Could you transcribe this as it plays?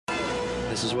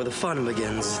This is where the fun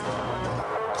begins.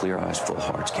 Clear eyes, full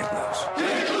hearts, can't lose.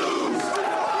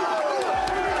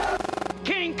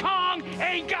 King Kong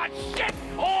ain't got shit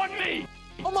on me!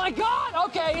 Oh my God!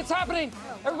 Okay, it's happening.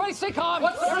 Everybody stay calm.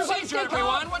 What's the Everybody procedure, stay calm.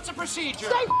 everyone? What's the procedure?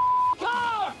 Stay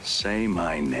calm! Say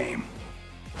my name.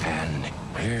 And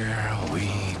here we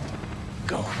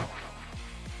go.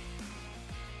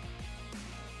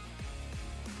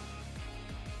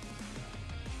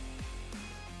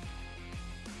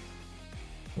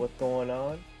 What's going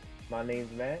on? My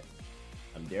name's Matt.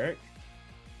 I'm Derek.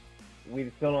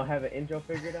 We still don't have an intro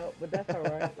figured out, but that's all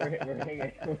right. We're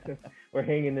hanging, we're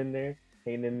hanging in there,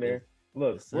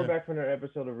 Look, Yes, we're sir. back for another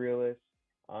episode of Realist.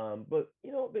 But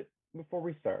before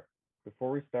we start,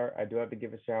 I do have to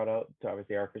give a shout out to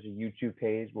obviously our official YouTube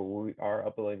page where we are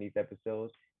uploading these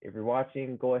episodes. If you're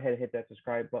watching, go ahead and hit that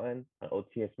subscribe button on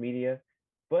OTS Media.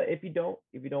 But if you don't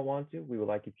want to, we would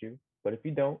like you to. But if you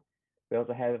don't, we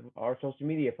also have our social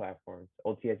media platforms,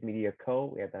 OTS Media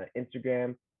Co. We have that on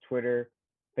Instagram, Twitter,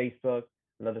 Facebook,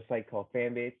 another site called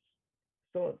Fanbase.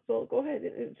 So go ahead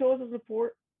and show us the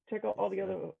support. Check out all the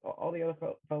other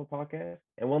fellow podcasts.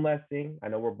 And one last thing, I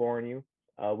know we're boring you.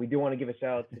 We do want to give a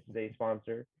shout out to today's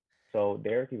sponsor. So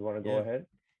Derek, if you want to go ahead.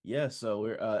 Yeah, so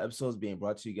we're episodes being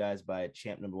brought to you guys by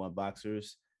Champ Number One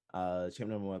Boxers. Champ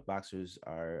Number One Boxers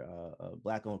are a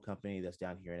Black-owned company that's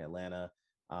down here in Atlanta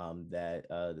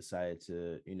that decided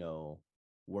to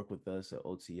work with us at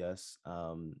OTS,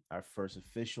 our first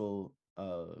official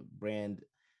brand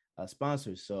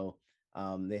sponsors. So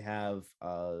they have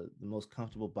the most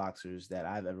comfortable boxers that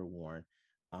I've ever worn,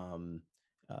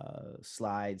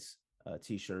 slides,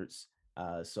 t-shirts.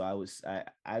 So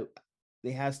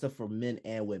they have stuff for men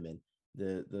and women.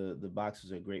 The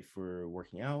boxers are great for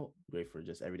working out, great for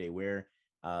just everyday wear.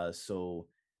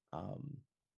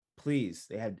 Please,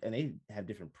 they have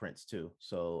different prints too.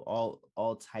 So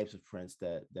all types of prints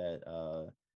that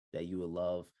you would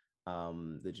love.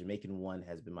 The Jamaican one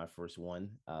has been my first one.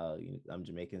 I'm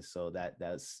Jamaican, so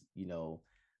that's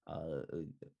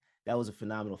that was a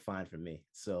phenomenal find for me.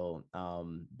 So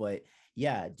but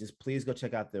yeah, just please go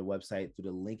check out their website through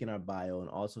the link in our bio and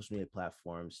all social media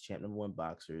platforms, Champ Number One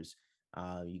Boxers.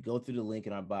 You go through the link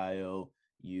in our bio,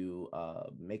 you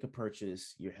make a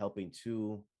purchase, you're helping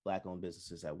two Black-owned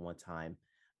businesses at one time.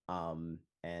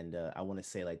 And I want to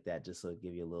say like that just to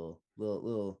give you a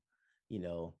little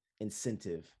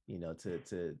incentive, to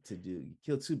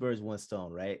kill two birds, one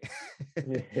stone, right?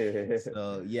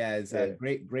 So yeah, it's a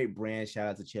great brand. Shout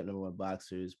out to Champ Number One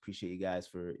Boxers. Appreciate you guys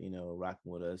for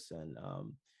rocking with us, and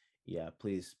yeah,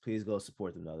 please go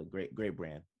support them. Another great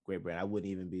brand. I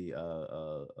wouldn't even be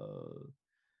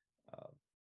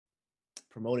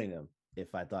promoting them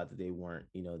if I thought that they weren't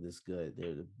this good.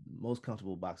 They're the most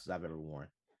comfortable boxers I've ever worn.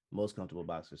 Most comfortable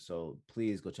boxers. So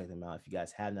please go check them out if you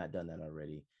guys have not done that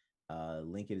already.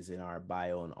 Link is in our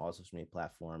bio and all social media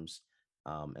platforms,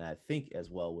 and I think as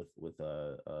well with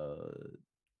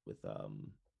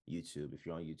YouTube. If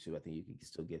you're on YouTube, I think you can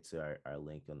still get to our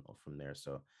link from there.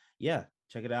 So yeah,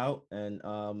 check it out, and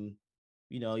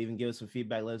even give us some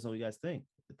feedback. Let us know what you guys think.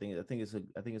 I think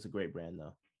it's a great brand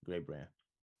though. Great brand.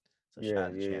 So shout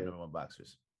out to Champ Number One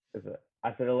Boxers.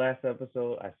 I said the last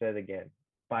episode, I said it again.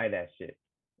 Buy that shit.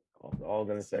 All I'm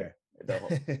gonna say.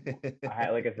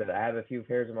 Like I said, I have a few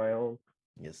pairs of my own.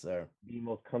 Yes, sir. The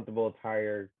most comfortable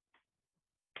attire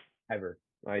ever.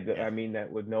 I mean that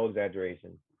with no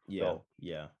exaggeration. Yeah.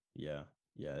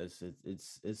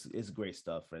 It's great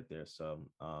stuff right there. So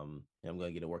I'm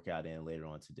gonna get a workout in later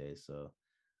on today. So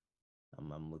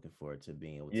I'm looking forward to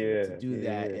being able to do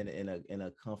that in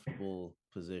a comfortable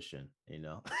position.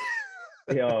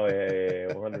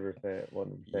 Yeah, 100%. Well,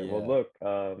 look,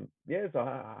 so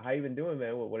how you been doing,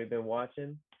 man? What have you been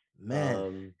watching,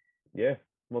 man?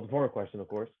 Most important question, of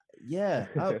course. Yeah,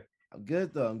 I'm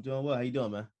good though. I'm doing well. How you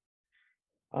doing, man?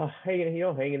 Hanging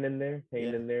in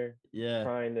there. Yeah,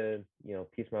 trying to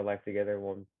piece my life together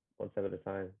one step at a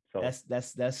time. So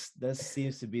that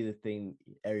seems to be the thing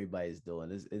everybody's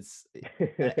doing. It's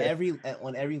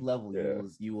on every level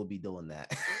you will be doing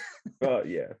that. Oh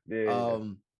yeah.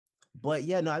 But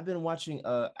yeah, no, I've been watching.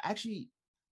 Actually,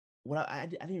 I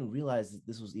didn't realize that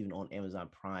this was even on Amazon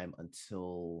Prime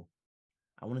until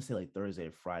I want to say like Thursday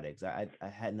or Friday, because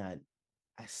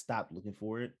I stopped looking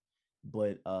for it.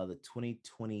 But the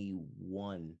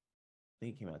 2021, I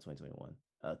think it came out in 2021.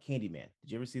 Candyman.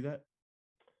 Did you ever see that?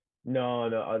 No,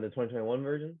 the 2021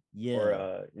 version. Yeah.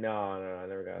 Or no, I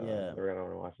never got around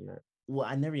to watching that. Well,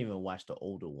 I never even watched the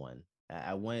older one.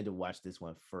 I wanted to watch this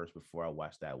one first before I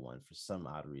watched that one for some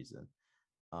odd reason.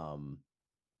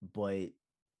 But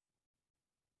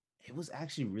It was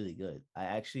actually really good. I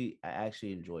actually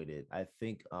enjoyed it. I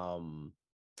think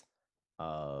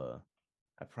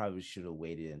I probably should have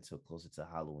waited until closer to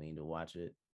Halloween to watch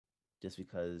it, just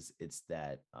because it's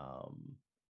that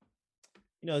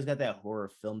it's got that horror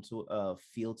film to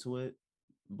feel to it,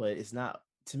 but it's not,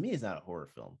 to me it's not a horror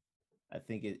film. I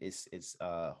think it's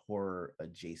horror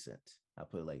adjacent. I'll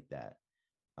put it like that.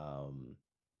 Um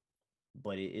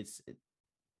but it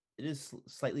is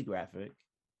slightly graphic.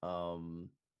 Um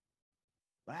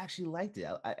but I actually liked it.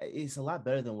 It's a lot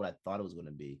better than what I thought it was going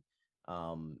to be.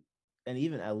 Um and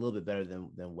even a little bit better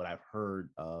than what I've heard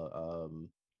um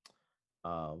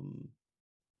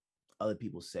other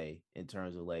people say in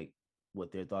terms of like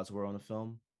what their thoughts were on the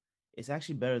film. It's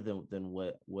actually better than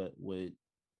what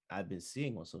I've been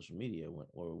seeing on social media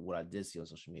or what I did see on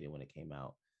social media when it came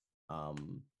out.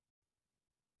 Um,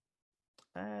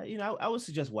 I would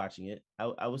suggest watching it.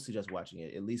 I would suggest watching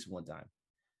it at least one time.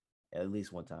 At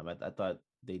least one time. I thought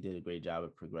they did a great job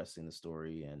of progressing the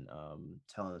story and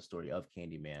telling the story of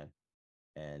Candyman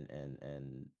and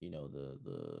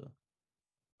the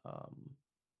um,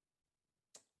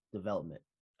 development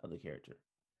of the character.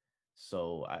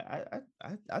 So I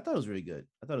thought it was really good.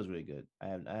 I thought it was really good.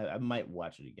 I might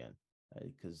watch it again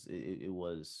because it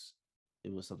was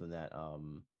something that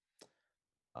um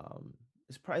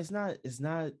it's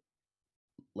not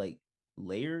like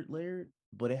layered,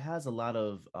 but it has a lot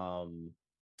of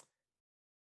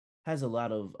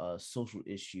social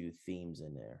issue themes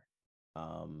in there.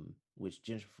 Which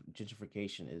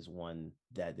gentrification is one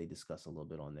that they discuss a little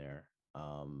bit on there.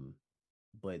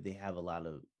 But they have a lot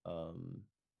of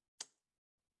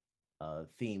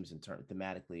themes in turn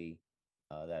thematically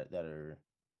that are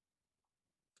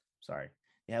sorry,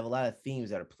 they have a lot of themes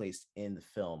that are placed in the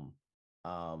film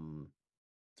um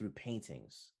through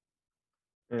paintings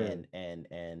Mm.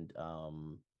 and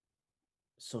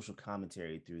social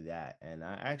commentary through that, and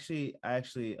I actually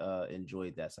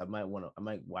enjoyed that, so I might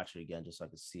watch it again just so I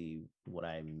could see what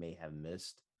I may have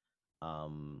missed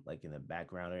like in the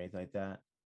background or anything like that.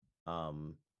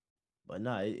 um but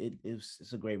no,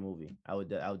 it's a great movie. I would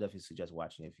definitely suggest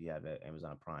watching it if you have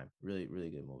Amazon Prime. Really, really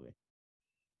good movie.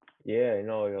 Yeah,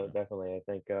 no, Yeah. definitely. I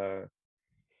think I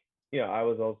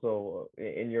was also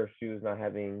in your shoes, not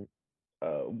having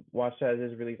watched it as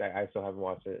it's released. I still haven't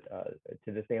watched it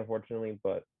to this day, unfortunately,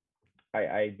 but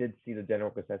I did see the general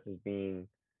consensus being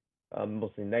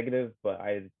mostly negative, but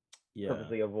I Yeah.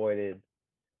 purposely avoided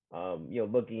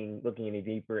looking any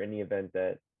deeper in the event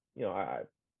that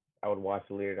I would watch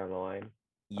it later down the line.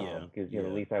 Yeah. Because the Yeah.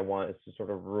 least I want is to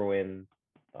sort of ruin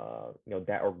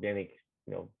that organic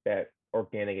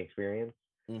experience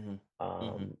Mm-hmm. Mm-hmm.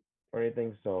 um or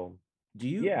anything. So Do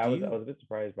you yeah, do I you was a bit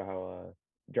surprised by how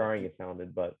jarring do, it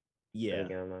sounded, but then yeah.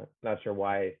 again, I'm not sure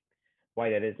why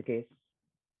that is the case.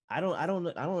 I don't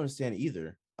understand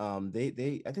either.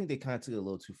 They I think they kind of took it a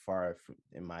little too far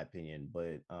in my opinion,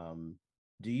 but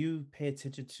do you pay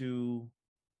attention to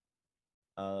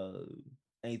uh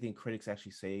anything critics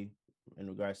actually say in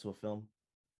regards to a film?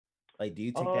 Like, do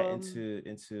you take that Um,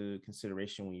 into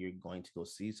consideration when you're going to go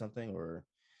see something, or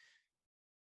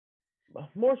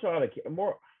more so out of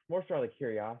more so out of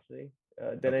curiosity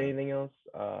than okay, anything else.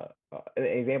 An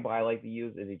example I like to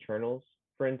use is Eternals,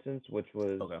 for instance, which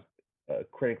was okay,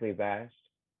 critically bashed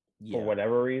for yeah,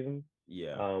 whatever reason.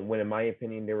 yeah, When in my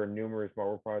opinion, there were numerous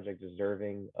Marvel projects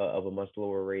deserving of a much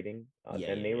lower rating yeah,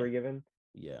 than yeah, they yeah, were given.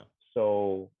 yeah,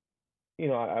 So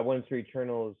I went through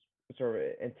Eternals sort of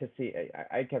anticipate.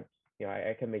 I kept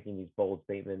I kept making these bold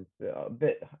statements, a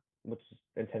bit which is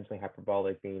intentionally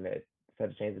hyperbolic, being that it's had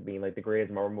a chance of being like the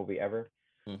greatest Marvel movie ever.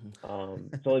 mm-hmm.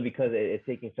 Solely because it's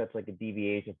taking such like a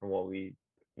deviation from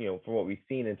from what we've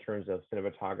seen in terms of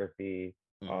cinematography,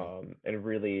 Mm-hmm. and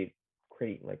really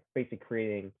basically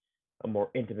creating a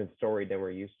more intimate story than we're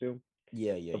used to.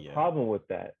 Yeah, yeah, The yeah, problem with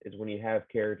that is when you have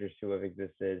characters who have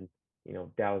existed,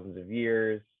 thousands of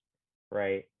years,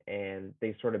 right? And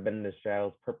they've sort of been in the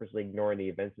shadows, purposely ignoring the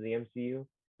events of the MCU.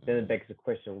 Then it mm-hmm. begs the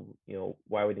question,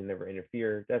 why would they never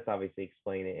interfere? That's obviously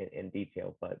explained in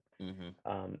detail, but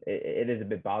Mm-hmm. it is a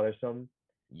bit bothersome,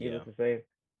 needless Yeah, to say.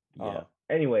 yeah,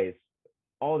 Anyways,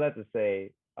 all that to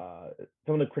say,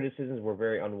 some of the criticisms were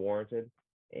very unwarranted,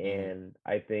 mm-hmm. and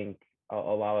I think a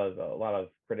lot of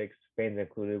critics, fans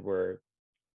included, were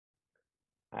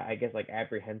I guess like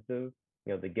apprehensive,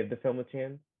 to give the film a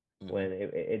chance Mm-hmm. when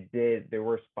it did. There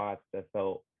were spots that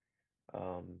felt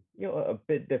a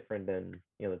bit different than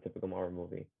the typical Marvel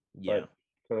movie, Yeah, but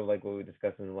sort of like what we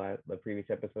discussed in the previous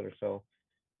episode or so.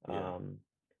 yeah, Um,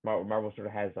 Marvel sort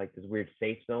of has like this weird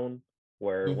safe zone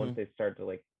where mm-hmm. once they start to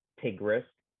like take risks,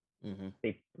 Mm-hmm.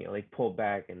 they pull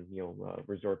back and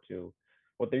resort to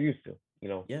what they're used to.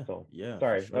 Yeah, So yeah, for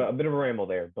sorry, sure. a bit of a ramble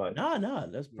there, but No,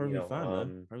 that's you perfectly know, fine,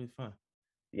 man. Perfectly fine.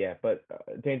 yeah. But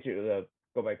to answer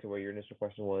go back to where your initial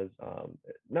question was,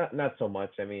 not so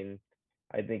much. I mean,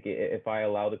 I think if I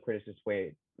allow the critics to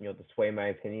sway, to sway my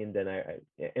opinion, then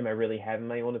am I really having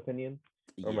my own opinion,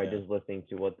 or am I Yeah, just listening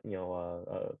to what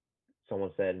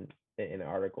someone said in an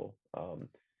article?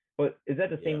 But is that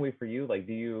the same yeah. way for you? Like,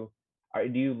 do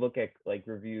you look at like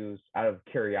reviews out of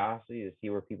curiosity to see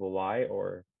where people lie,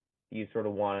 or do you sort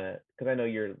of want to? Because I know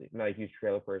you're not a huge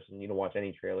trailer person. You don't watch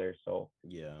any trailers, so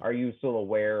Yeah. are you still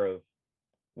aware of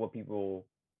what people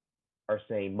are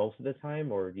saying most of the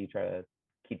time, or do you try to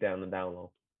keep that on the down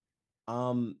low?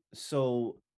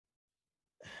 So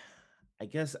I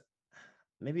guess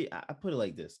maybe I put it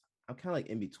like this. I'm kind of like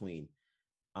in between.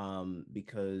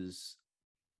 Because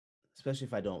especially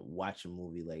if I don't watch a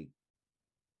movie like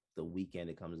the weekend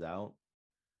it comes out,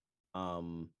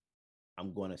 um,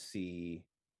 I'm gonna see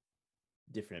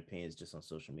different opinions just on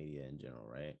social media in general,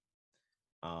 right?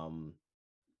 Um,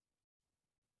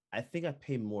 I think I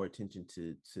pay more attention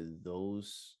to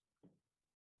those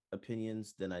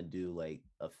opinions than I do like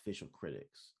official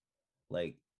critics.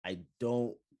 Like I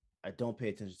don't pay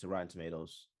attention to Rotten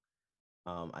Tomatoes.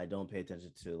 I don't pay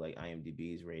attention to like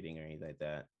IMDb's rating or anything like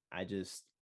that. I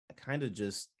kind of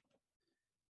just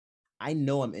I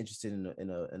know I'm interested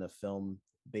in a film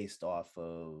based off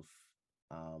of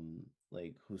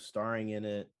like who's starring in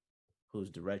it, who's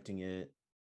directing it,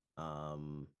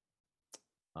 um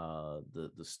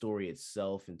the story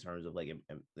itself in terms of like if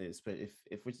we especially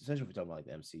if we're talking about like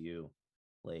the MCU,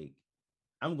 like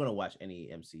I'm gonna watch any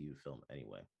MCU film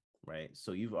anyway, right?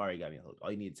 So you've already got me hooked.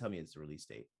 All you need to tell me is the release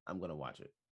date. I'm gonna watch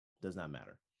it. Does not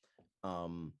matter.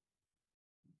 Um,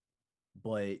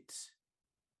 but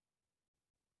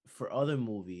for other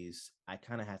movies, I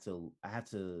have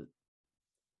to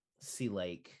see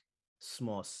like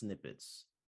small snippets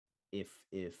if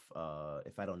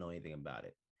I don't know anything about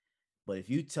it. But if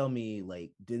you tell me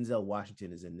like Denzel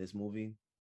Washington is in this movie,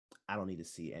 I don't need to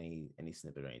see any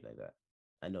snippet or anything like that.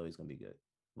 I know he's gonna be good.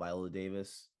 Viola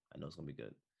Davis, I know it's gonna be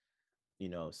good.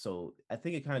 So I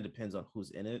think it kind of depends on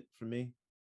who's in it for me,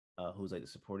 who's like the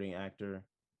supporting actor,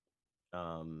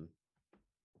 um,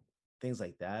 things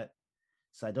like that.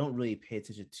 So I don't really pay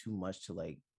attention too much to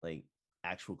like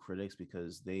actual critics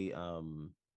because they to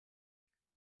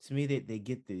me they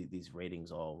get these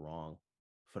ratings all wrong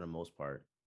for the most part.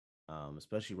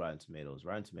 Especially Rotten Tomatoes.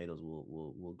 Rotten Tomatoes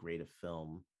will grade a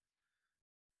film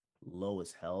low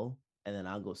as hell, and then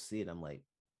I'll go see it. I'm like,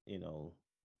 you know,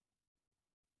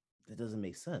 that doesn't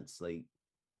make sense. Like,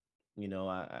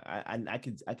 I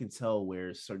can tell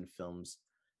where certain films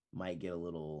might get a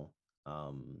little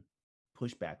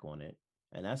pushback on it,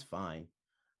 and that's fine.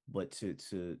 But to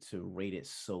rate it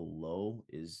so low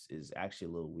is actually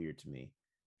a little weird to me.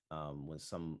 When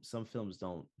some films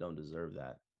don't deserve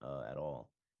that at all.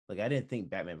 Like I didn't think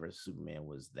Batman versus Superman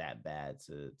was that bad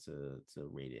to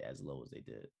rate it as low as they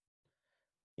did.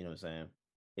 You know what I'm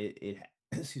saying? It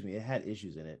excuse me, it had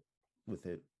issues in it with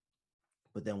it,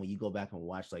 but then when you go back and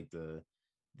watch like the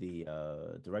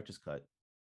director's cut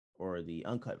or the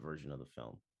uncut version of the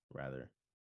film, rather,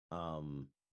 um,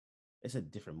 it's a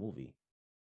different movie.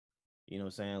 You know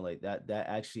what I'm saying? Like that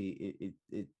actually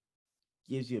it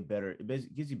gives you a better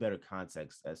it gives you better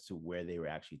context as to where they were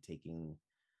actually taking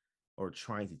or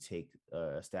trying to take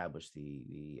establish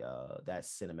the that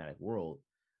cinematic world.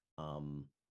 um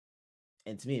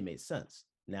and to me it made sense.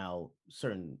 Now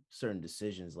certain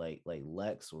decisions like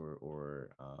Lex or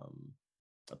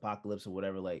Apocalypse or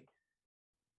whatever, like,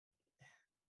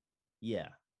 yeah,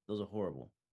 those are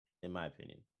horrible in my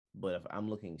opinion. But if I'm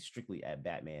looking strictly at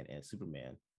Batman and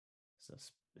Superman,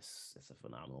 it's a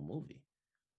phenomenal movie.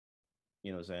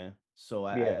 You know what I'm saying? So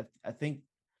Yeah, I think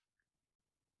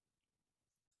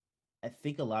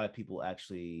a lot of people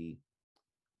actually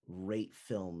rate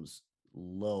films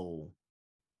low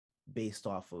based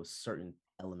off of certain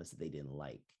elements that they didn't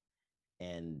like.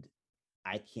 And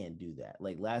I can't do that.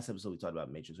 Like last episode, we talked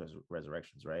about Matrix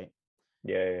Resurrections, right?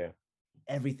 yeah.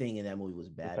 Everything in that movie was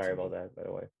I'm bad to sorry about me. that, by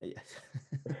the way.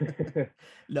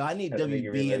 No, I need Had to make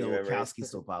you WB relive and the your memories.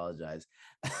 Wachowskis to apologize.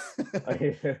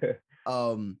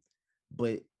 um,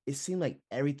 but it seemed like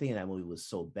everything in that movie was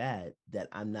so bad that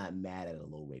I'm not mad at a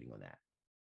low rating on that,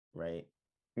 right?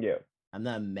 Yeah, I'm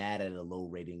not mad at a low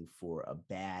rating for a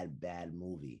bad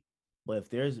movie. But if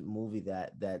there's a movie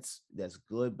that's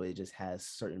good, but it just has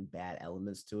certain bad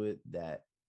elements to it that,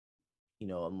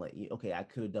 I'm like, okay, I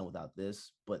could have done without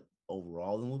this, but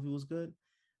overall the movie was good.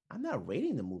 I'm not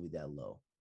rating the movie that low.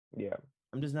 yeah,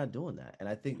 I'm just not doing that. And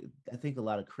I think a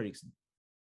lot of critics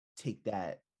take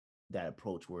that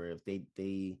approach where if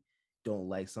they don't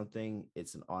like something,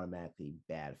 it's an automatically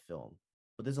bad film.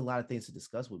 But there's a lot of things to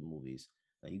discuss with movies.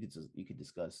 Like you could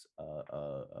discuss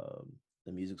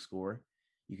the music score,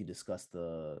 you could discuss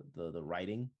the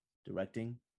writing,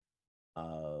 directing,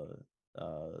 uh,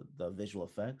 the visual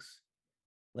effects.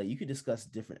 Like you could discuss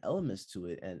different elements to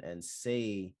it and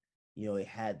say, you know, it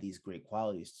had these great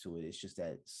qualities to it. It's just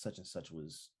that such and such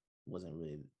wasn't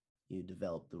really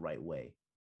developed the right way,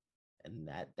 and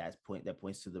that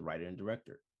points to the writer and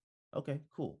director. Okay,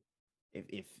 cool.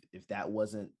 If that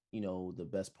wasn't, the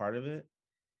best part of it,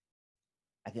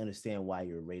 I can understand why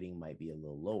your rating might be a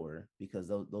little lower, because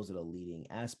those are the leading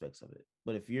aspects of it.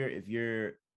 But if your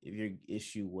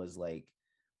issue was like,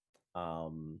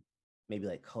 maybe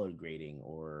like color grading,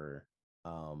 or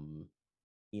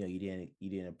you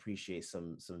didn't appreciate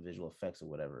some visual effects or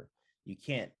whatever, you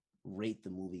can't rate the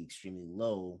movie extremely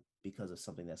low because of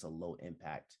something that's a low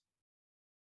impact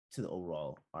to the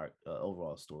overall art,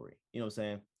 overall story. You know what I'm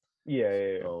saying?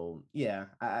 Yeah. So yeah,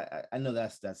 I know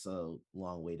that's a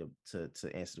long way to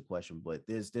answer the question, but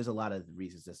there's a lot of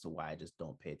reasons as to why I just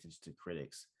don't pay attention to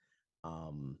critics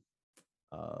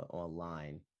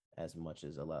online as much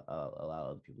as a lot of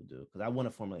other people do, because I want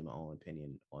to formulate my own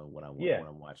opinion on what I want, what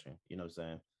I'm watching. You know what I'm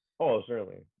saying? Oh,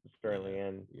 certainly, Yeah,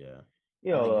 and yeah.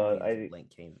 you I think know, movie is a blank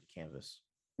canvas.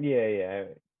 yeah,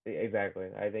 exactly.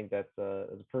 I think that's a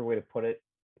perfect way to put it.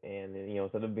 And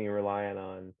instead of being reliant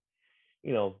on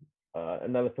you know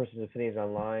another person's opinions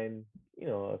online,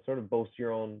 sort of boast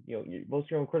your own, you boast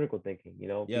your own critical thinking.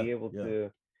 Yeah, Be able yeah.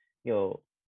 to, you know,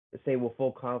 say with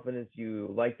full confidence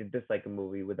you like to dislike a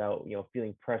movie without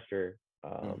feeling pressure,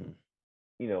 Mhm.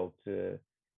 to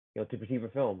perceive a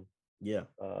film Yeah,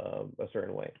 a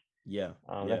certain way. yeah,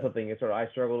 That's yeah. something that sort of I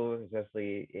struggle with,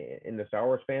 especially in the Star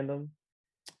Wars fandom.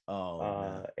 Oh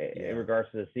man, In yeah. regards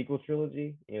to the sequel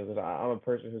trilogy, because I'm a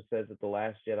person who says that The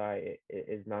Last Jedi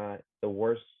is not the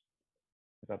worst.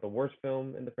 It's not the worst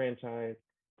film in the franchise.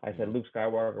 I said Mhm. Luke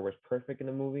Skywalker was perfect in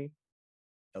the movie.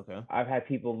 Okay. I've had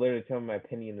people literally tell me my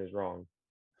opinion is wrong.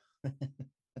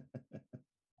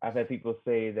 I've had people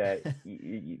say that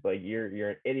like you're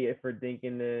an idiot for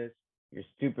thinking this. You're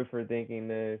stupid for thinking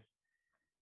this.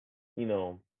 You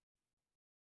know,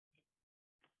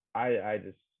 I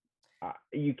just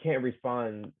you can't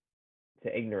respond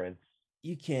to ignorance.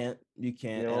 You You can't.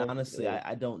 And know, honestly, like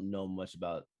I don't know much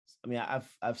about. I mean,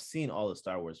 I've seen all the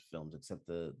Star Wars films except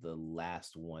the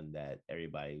last one that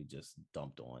everybody just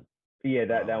dumped on. yeah,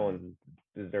 that Um, one's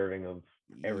deserving of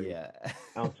every yeah.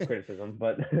 ounce of criticism,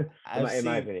 but in I've my seen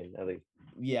opinion, at least.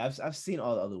 yeah, I've seen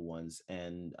all the other ones,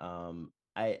 and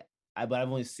but I've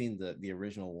only seen the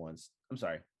original ones. I'm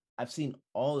sorry, I've seen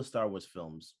all the Star Wars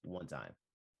films one time,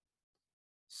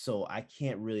 so I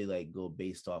can't really like go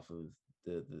based off of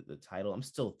the title. I'm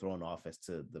still thrown off as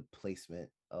to the placement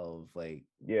of like,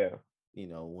 Yeah.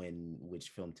 when which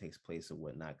film takes place or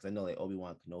whatnot. Because I know like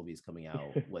Obi-Wan Kenobi is coming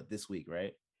out this week,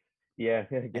 right? Yeah,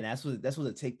 I And guess. that's what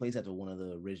it take place after one of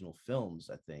the original films,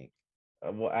 I think.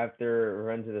 Well, after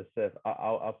Run to the Sith,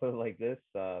 I'll put it like this.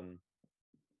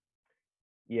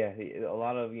 Yeah, a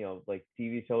lot of like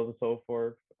TV shows and so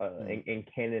forth, Mm, and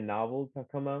canon novels have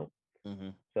come out. mm-hmm.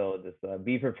 So just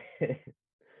be prepared.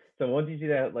 So once you see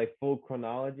that like full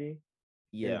chronology,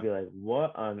 you're Yeah. gonna be like,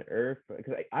 what on earth?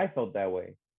 Because I felt that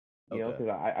way, Okay. because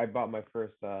I bought my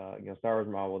first Star Wars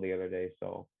novel the other day.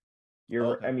 So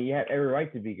Okay. I mean, you have every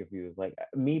right to be confused. Like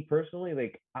me personally,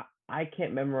 like I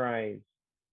can't memorize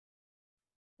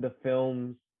the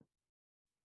films,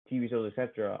 TV shows,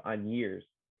 etc. on years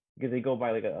because they go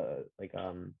by like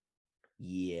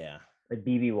Yeah. a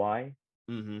BBY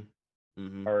Mm-hmm.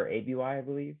 Mm-hmm. or ABY, I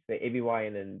believe. The ABY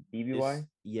and then BBY.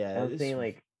 And I'm It's saying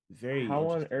like, very how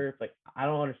on interesting. earth? Like, I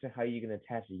don't understand how you can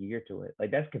attach a year to it. Like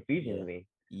that's confusing to Yeah. me.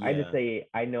 I just Yeah. say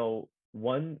I know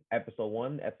one,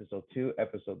 episode two,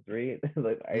 episode three.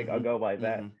 Like I'll Mm-hmm. go by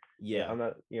that. Mm-hmm. Yeah. I'm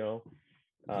not, Yeah.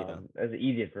 as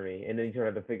easier for me. And then you sort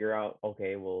of have to figure out,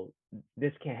 okay, well,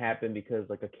 this can't happen because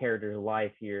like a character's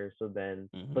life here. So then,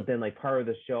 Mm-hmm. but then like part of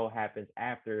the show happens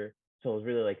after. So it's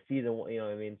really like season one, you know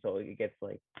what I mean? So it gets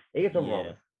Yeah.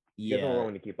 overwhelming. It gets Yeah.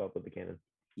 overwhelming to keep up with the canon.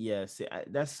 Yeah. See,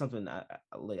 that's something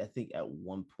like. I think at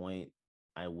one point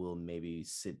I will maybe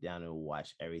sit down and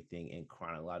watch everything in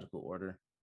chronological order.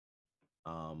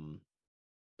 Um,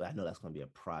 but I know that's going to be a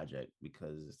project,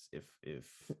 because if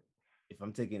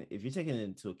you're taking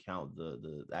into account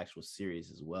the actual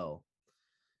series as well,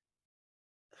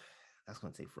 that's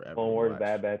going to take forever Clone to Wars, watch.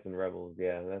 Bad Batch, and Rebels.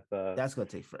 Yeah, that's That's going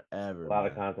to take a forever, lot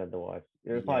of man. content to watch.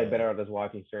 It's probably Yeah. better off just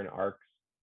watching certain arcs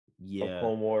of Yeah.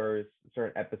 Clone Wars,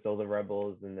 certain episodes of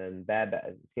Rebels, and then Bad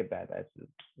Batch. Skip Bad Batch.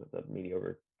 It's a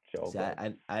mediocre show, See, but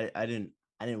I didn't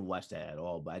I didn't watch that at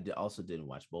all, but also didn't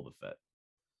watch Boba Fett.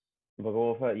 Book of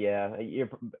Boba Fett, yeah,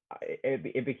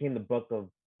 it became the book of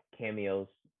cameos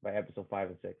by episode 5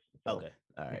 and 6. So. Okay,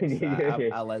 all right. So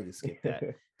I like to skip that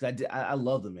because I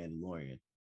love the Mandalorian.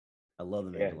 I love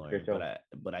the Mandalorian,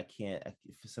 but I can't.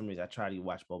 For some reason, I try to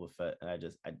watch Boba Fett,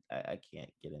 and I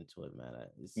can't get into it, man.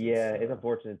 It's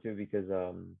unfortunate too because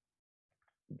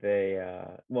they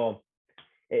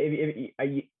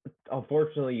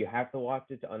unfortunately you have to watch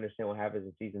it to understand what happens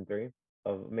in season 3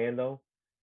 of Mando.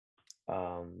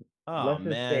 Let's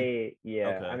just say, okay.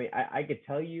 I mean, I could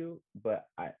tell you, but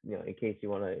in case you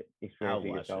want to experience it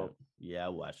yourself.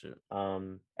 I'll watch it.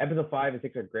 Episode 5 and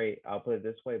 6 are great. I'll put it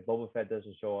this way: Boba Fett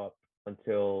doesn't show up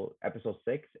until episode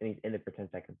 6, and he's in it for 10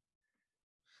 seconds.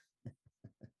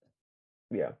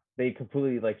 Yeah, they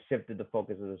completely like shifted the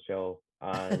focus of the show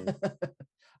on.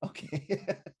 Okay.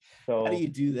 So how do you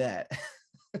do that?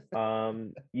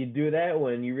 You do that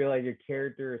when you realize your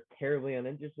character is terribly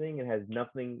uninteresting and has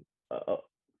nothing of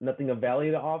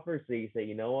value to offer. So you say,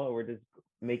 you know what, we're just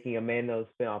making a Mando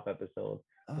spin-off episode.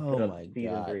 Oh my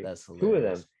god, 3. That's hilarious. 2 of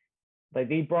them, like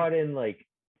they brought in like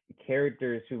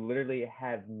characters who literally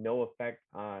have no effect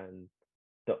on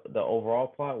the overall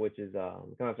plot, which is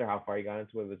I'm not sure how far you got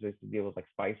into it, but just to deal with like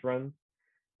spice runs,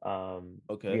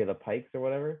 via the Pikes or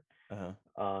whatever.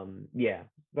 Yeah,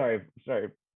 sorry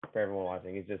for everyone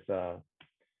watching. It's just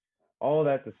all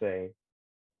that to say,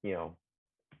 the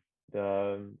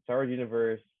Star Wars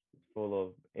universe is full of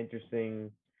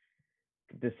interesting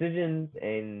decisions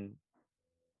and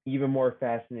even more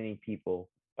fascinating people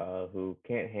who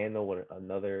can't handle what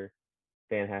another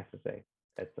fan has to say.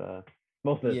 That's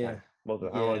most of the time. I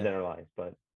don't want to generalize,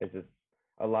 but it's just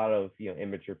a lot of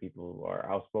immature people who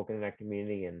are outspoken in that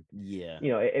community, and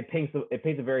it paints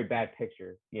a very bad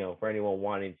picture, for anyone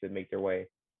wanting to make their way,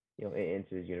 into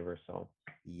this universe. So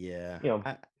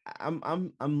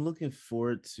I'm looking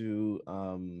forward to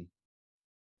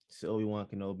Obi-Wan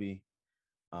Kenobi.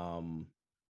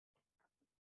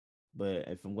 But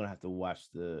if I'm gonna have to watch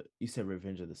you said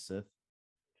Revenge of the Sith.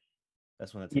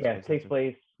 That's when it takes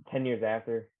place 10 years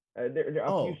after. There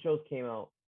a few shows came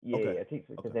out. It takes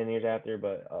place 10 years after,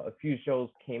 but a few shows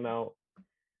came out,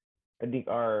 I think,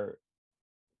 are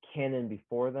canon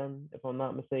before then, if I'm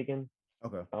not mistaken.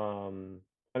 Okay. I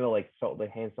know, like, the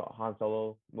Han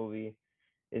Solo movie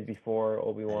is before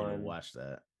Obi-Wan. I didn't watch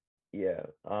that. Yeah.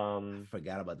 I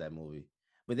forgot about that movie.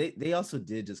 But they also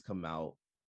did just come out,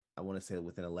 I want to say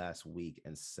within the last week,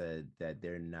 and said that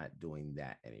they're not doing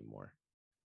that anymore,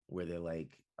 where they're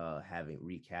like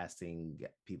recasting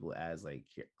people as like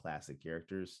classic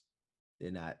characters.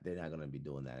 They're not going to be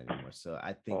doing that anymore. So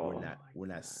I think we're not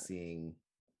going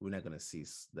to see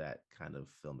that kind of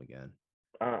film again.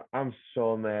 I'm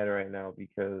so mad right now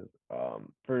because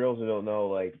for those who don't know,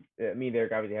 like, me and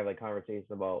Derek obviously have like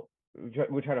conversations about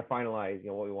we're trying to finalize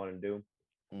what we want to do.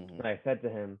 Mm-hmm. And I said to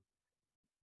him,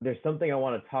 there's something I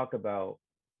want to talk about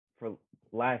we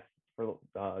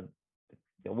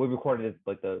recorded it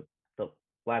like the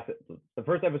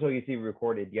first episode you see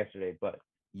recorded yesterday, but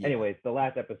anyways, the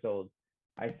last episode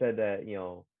I said that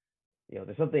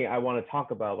there's something I want to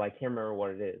talk about, but I can't remember what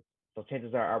it is. So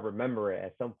chances are I'll remember it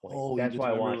at some point. That's why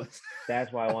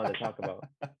I wanted to talk about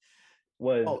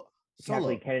was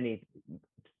Kathleen Kennedy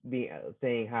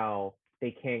saying how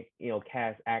they can't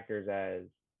cast actors as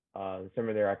some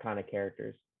of their iconic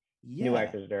characters, new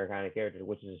actors as their iconic characters,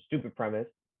 which is a stupid premise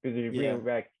because you're bringing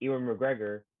back Ewan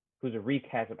McGregor, who's a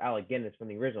recast of Alec Guinness from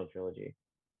the original trilogy.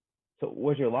 So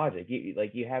what's your logic?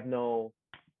 You have no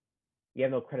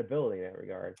credibility in that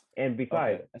regard. And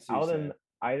besides, Alden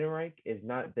Ehrenreich is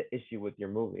not the issue with your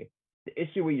movie. The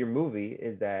issue with your movie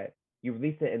is that you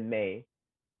released it in May,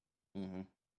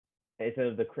 instead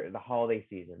of the holiday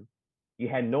season. You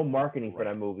had no marketing for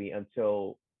that movie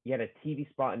until you had a TV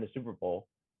spot in the Super Bowl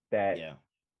that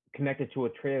connected to a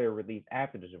trailer released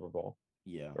after the Super Bowl.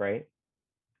 Yeah. Right.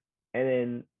 And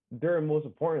then, most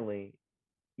importantly,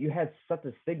 you had such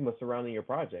a stigma surrounding your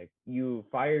project. You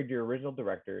fired your original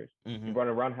directors. You brought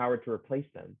in Ron Howard to replace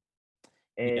them.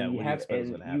 And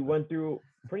you went through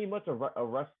pretty much a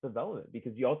rushed development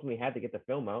because you ultimately had to get the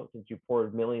film out since you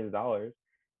poured millions of dollars.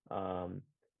 And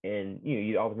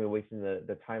you ultimately wasting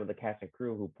the time of the cast and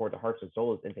crew who poured the hearts and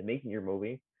souls into making your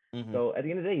movie. So at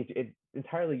the end of the day, it's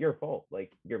entirely your fault.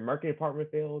 Like, your marketing department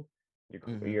failed,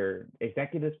 your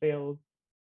executives failed,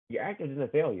 your actors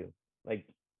didn't fail you. Like,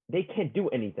 they can't do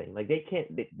anything. Like, they can't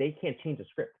change the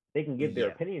script. They can give their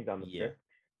opinions on the script,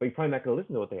 but you're probably not going to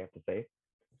listen to what they have to say.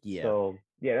 Yeah. So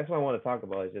that's what I want to talk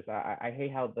about. Is just I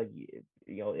hate how, like,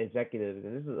 executives,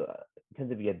 and this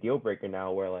tends to be a deal breaker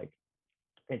now, where, like,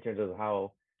 in terms of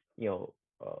how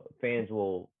fans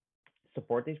will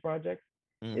support these projects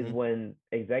is Mhm. when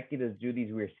executives do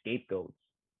these weird scapegoats,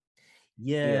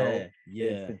 you know, Yeah,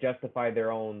 yeah. to justify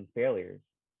their own failures.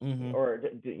 Hmm. Or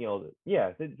you know,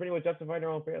 yeah, to pretty much justify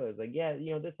their own failures. Like, yeah,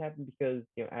 you know, this happened because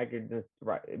you know actor didn't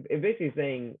right. It's basically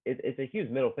saying it's a huge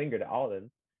middle finger to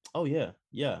Alden. Oh yeah,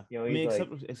 yeah. You know, I mean, he's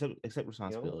like, accept you know,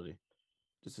 responsibility.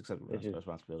 Just accept it's just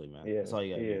responsibility, man. yeah, That's all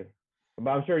you gotta do. yeah. But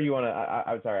I'm sure you want to.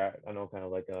 I'm sorry, I know, kind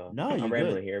of like No, I'm you're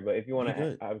rambling good. here, but if you want You're to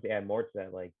good. obviously add more to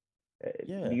that, like, do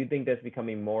Yeah. you think that's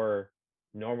becoming more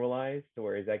normalized to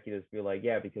where executives feel like,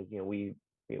 yeah, because you know we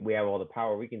have all the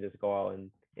power, we can just go out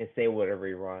and say whatever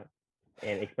we want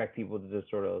and expect people to just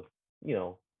sort of, you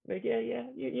know, like, yeah, yeah,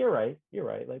 you're right.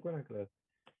 Like, we're not gonna,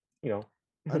 you know,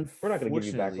 we're not gonna give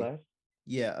you Unfortunately, backlash.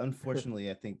 yeah,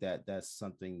 unfortunately, I think that that's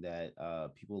something that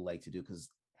people like to do because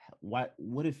what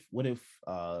if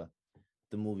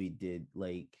the movie did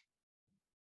like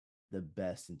the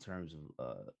best in terms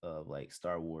of like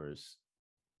Star Wars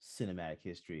cinematic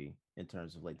history in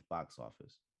terms of like the box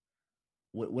office?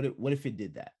 What if it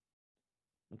did that?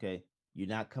 Okay, you're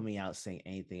not coming out saying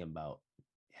anything about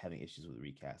having issues with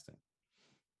recasting.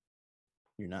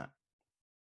 You're not.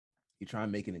 You're trying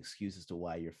to make an excuse as to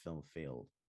why your film failed.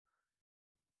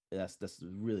 That's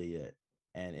really it.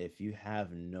 And um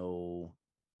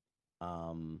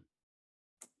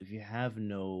if you have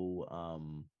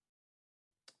no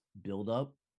build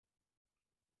up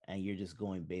and you're just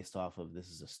going based off of this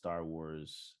is a Star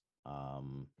Wars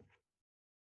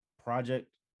project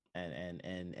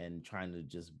and trying to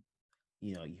just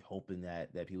you hoping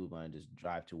that people are going to just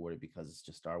drive toward it because it's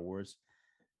just Star Wars.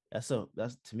 That's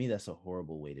to me that's a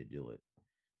horrible way to do it.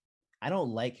 I don't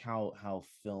like how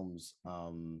films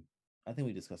I think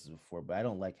we discussed this before, but I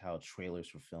don't like how trailers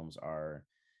for films are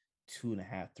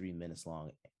 2.5 3 minutes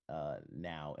long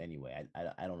now anyway.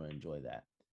 I don't enjoy that,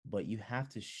 but you have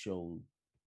to show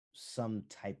some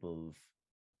type of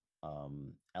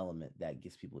element that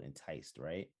gets people enticed,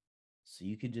 right? So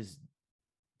you could just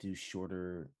do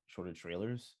shorter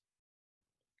trailers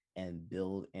and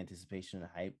build anticipation and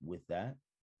hype with that.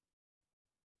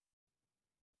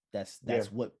 that's Yeah,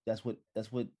 that's what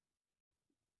that's what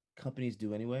companies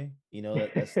do anyway.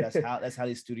 That's how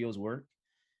these studios work.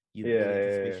 You yeah, build yeah,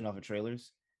 anticipation off of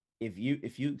trailers. If you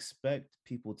expect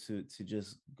people to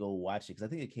just go watch it, because I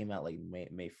think it came out like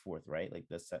May 4th, right? Like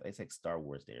that's it's like Star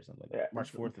Wars Day or something like yeah.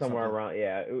 March 4th or Somewhere something, around,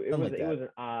 yeah. It something was like it that. was an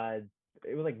odd.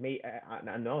 It was like May.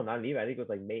 No, not even. I think it was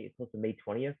like May, close to May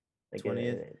 20th. Like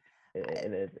 20th.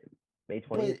 May 20th.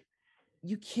 But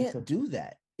you can't do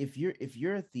that if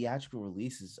your theatrical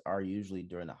releases are usually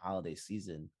during the holiday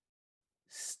season.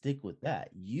 Stick with that.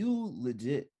 You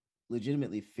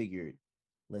legitimately figured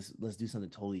let's do something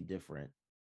totally different,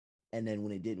 and then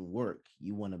when it didn't work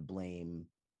you want to blame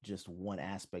just one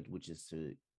aspect, which is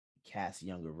to cast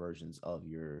younger versions of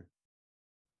your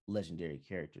legendary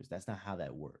characters. That's not how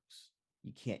that works.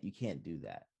 You can't do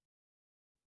that.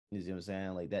 You see what I'm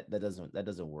saying? Like that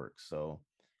doesn't work. So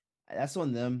that's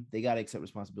on them. They got to accept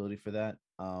responsibility for that.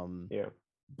 Yeah,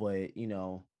 But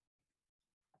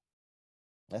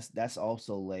that's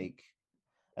also like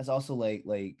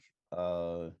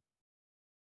uh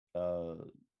oh,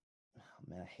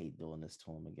 man, I hate doing this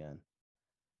to him again.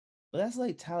 But that's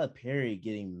like Tyler Perry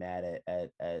getting mad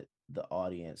at the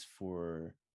audience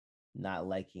for not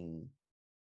liking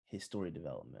his story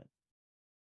development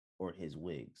or his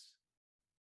wigs,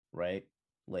 right?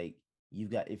 Like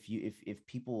you've got if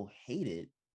people hate it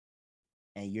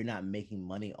and you're not making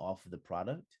money off of the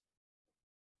product,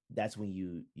 that's when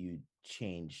you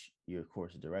change your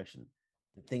course of direction.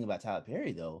 The thing about Tyler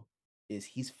Perry though is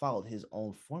he's followed his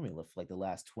own formula for like the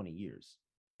last 20 years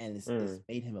and it's mm,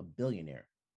 made him a billionaire.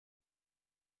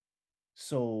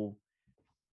 So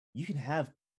you can have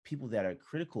people that are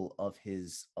critical of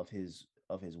his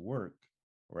work,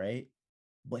 right?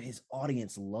 But his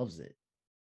audience loves it.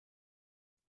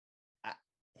 I,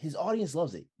 his audience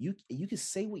loves it. You can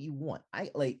say what you want.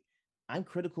 I'm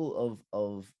critical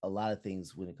of a lot of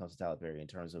things when it comes to Tyler Perry in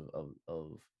terms of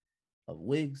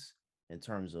wigs, in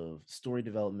terms of story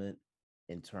development,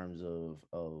 in terms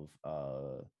of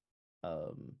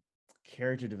um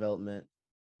character development,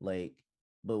 like.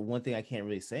 But one thing I can't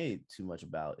really say too much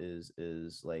about is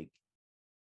like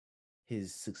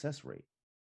his success rate.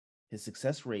 His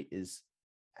success rate is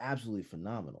absolutely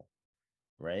phenomenal,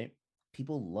 right?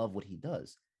 People love what he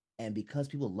does. And because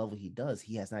people love what he does,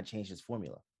 he has not changed his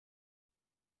formula.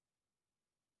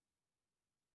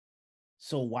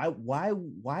 So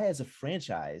why as a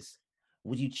franchise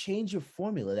would you change your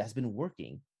formula that's been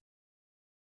working?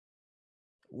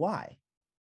 Why?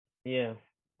 yeah.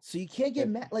 So you can't get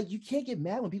It's mad, like you can't get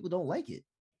mad when people don't like it.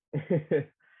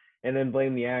 and then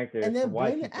blame the actors And for then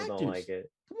why blame the people don't like actors.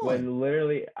 it. Come on. When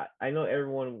literally, I know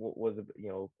everyone was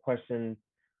questioned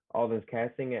all this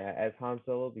casting as Han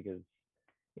Solo because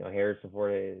Harrison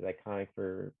Ford is iconic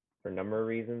for a number of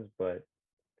reasons, but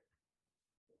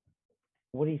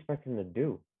what do you expect him to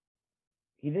do?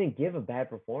 He didn't give a bad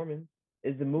performance.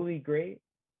 Is the movie great?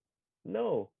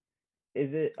 No.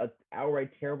 Is it a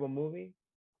outright terrible movie?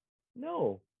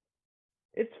 No.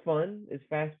 It's fun. It's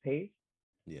fast paced.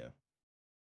 Yeah.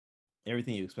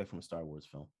 Everything you expect from a Star Wars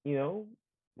film.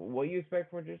 What you expect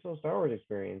from a traditional Star Wars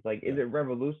experience? Like, is Yeah. it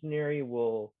revolutionary?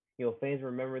 Will fans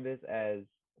remember this as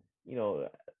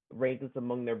rate this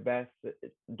among their best?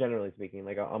 Generally speaking,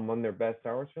 like among their best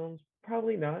Star Wars films?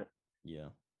 Probably not. Yeah.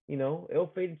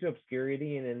 It'll fade into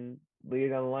obscurity, and then later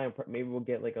down the line, maybe we'll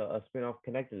get like a spin-off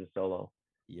connected to Solo,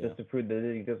 Yeah. just to prove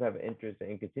that he does have interest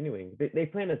in continuing. They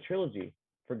plan a trilogy,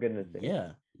 for goodness sake.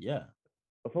 Yeah. Yeah.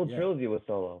 A full Yeah. trilogy with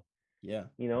Solo. Yeah.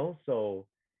 So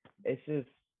it's just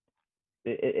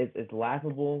it's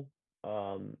laughable.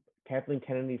 Kathleen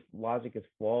Kennedy's logic is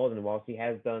flawed, and while she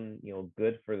has done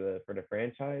good for the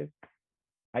franchise,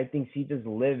 I think she just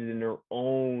lives in her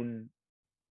own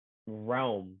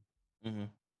realm. Mm-hmm.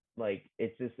 Like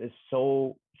it's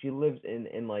so she lives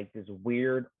in like this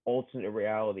weird alternate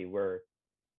reality where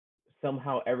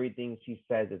somehow everything she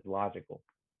says is logical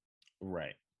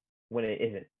Right. when it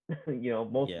isn't.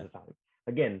 Most of the time.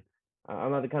 Again,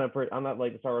 I'm not the kind of person. I'm not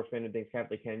like the Star Wars fan who thinks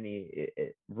Kathleen Kennedy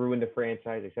it ruined the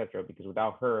franchise, etc. Because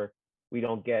without her, we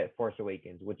don't get Force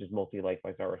Awakens, which is mostly liked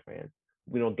by Star Wars fans.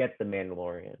 We don't get the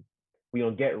Mandalorian. We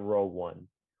don't get Rogue One.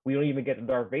 We don't even get the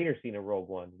Darth Vader scene in Rogue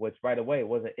One, which, by the way,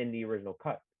 wasn't in the original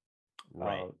cut.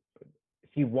 Right.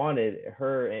 She wanted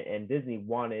her and Disney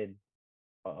wanted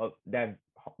that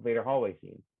Vader hallway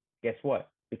scene. Guess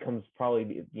what? Becomes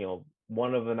probably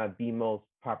one of the not the most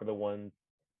popular ones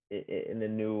in the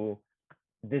new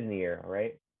Disney era,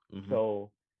 right? Mm-hmm.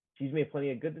 So she's made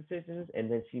plenty of good decisions,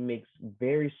 and then she makes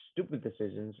very stupid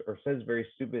decisions or says very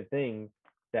stupid things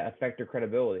that affect her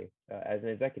credibility as an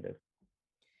executive.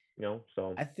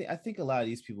 So I think a lot of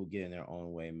these people get in their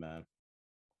own way, man.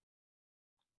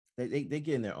 They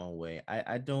get in their own way.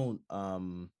 I don't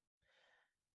know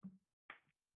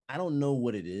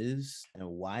what it is and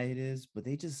why it is, but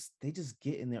they just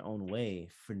get in their own way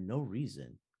for no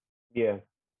reason. Yeah.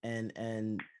 And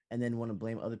then want to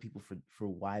blame other people for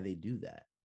why they do that,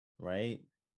 right?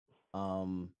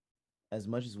 As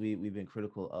much as we've been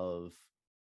critical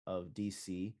of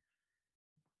DC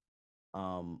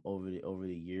over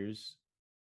the years,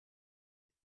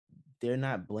 they're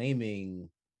not blaming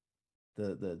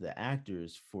the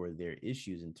actors for their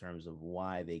issues in terms of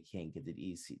why they can't get the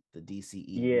DCE.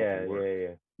 Yeah.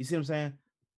 You see what I'm saying?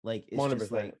 Like it's 100%.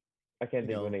 just like I can't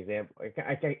think of an example. I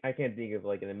can't think of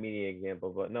like an immediate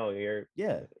example, but no, you're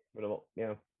yeah.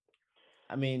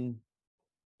 I mean,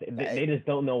 they just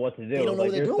don't know what to do. They don't know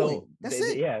what they're doing. That's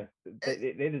it. Yeah,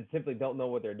 they just simply don't know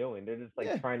what they're doing. They're just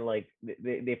like trying to like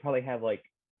they probably have like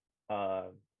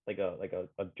a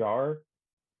jar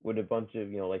with a bunch of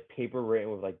like paper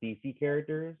written with like DC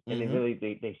characters, and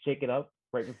they shake it up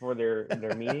right before their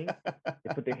meeting.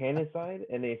 They put their hand inside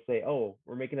and they say, "Oh,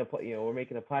 we're making a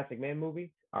Plastic Man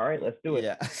movie. All right, let's do it."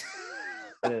 Yeah.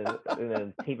 and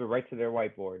then tape it right to their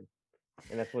whiteboard.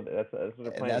 And that's what they're planning.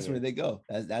 And that's where they go.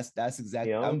 That's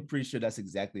exactly. I'm pretty sure that's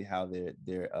exactly how their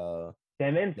them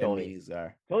and their Sony meetings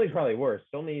are. Sony's probably worse.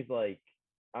 Sony's like,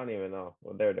 I don't even know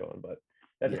what they're doing, but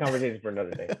that's a conversation for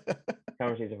another day.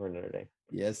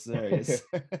 Yes, sir. Yes.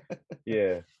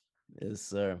 Yeah. Yes,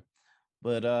 sir.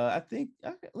 But I think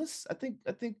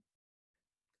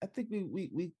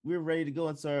we're ready to go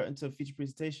into a feature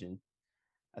presentation.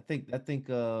 I think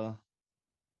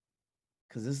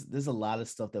because there's a lot of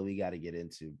stuff that we got to get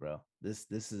into, bro. This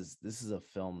is a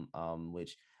film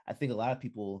which I think a lot of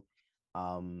people,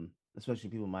 especially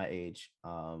people my age,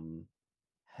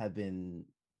 have been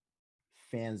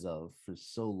fans of for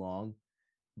so long,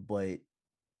 but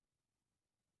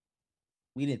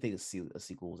we didn't think a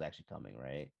sequel was actually coming,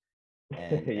 right?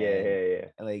 And yeah.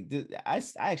 Like I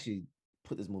actually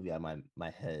put this movie out of my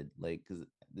head, like because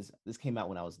this came out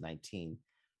when I was 19,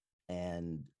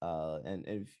 and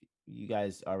if you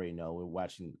guys already know, we're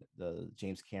watching the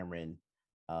James Cameron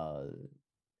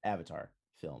Avatar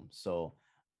film. So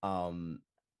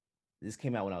this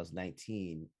came out when I was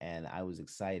 19, and I was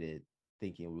excited,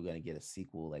 thinking we were going to get a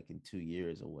sequel like in 2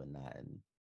 years or whatnot. And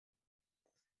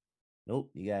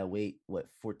nope, you gotta wait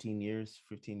 15 years.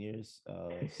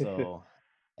 So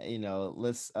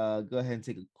let's go ahead and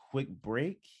take a quick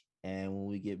break, and when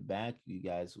we get back, you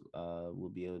guys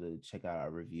will be able to check out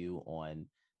our review on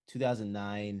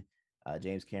 2009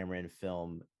 James Cameron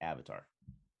film Avatar.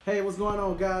 Hey, what's going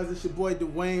on, guys? It's your boy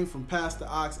Dwayne from Past the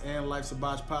Ox and Life's a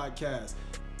Botch podcast.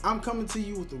 I'm coming to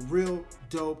you with a real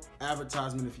dope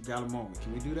advertisement if you got a moment.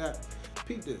 Can we do that?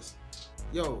 Peep this.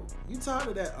 Yo, you tired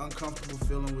of that uncomfortable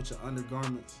feeling with your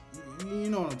undergarments?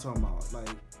 You know what I'm talking about. Like,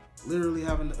 literally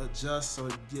having to adjust so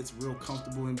it gets real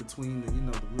comfortable in between the,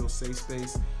 the real safe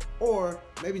space. Or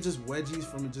maybe just wedgies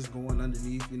from it just going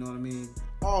underneath, you know what I mean?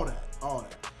 All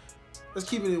that. Let's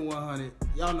keep it in 100.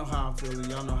 Y'all know how I'm feeling.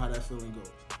 Y'all know how that feeling goes.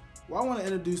 Well, I want to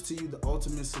introduce to you the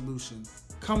ultimate solution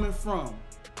coming from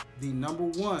the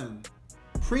 #1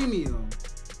 premium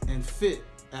and fit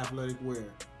athletic wear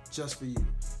just for you.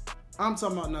 I'm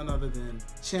talking about none other than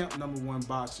Champ #1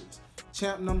 Boxers.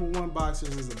 Champ #1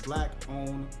 Boxers is a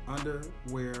black-owned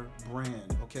underwear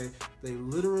brand, okay? They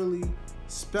literally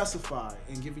specify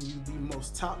in giving you the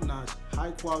most top-notch,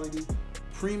 high-quality,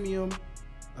 premium,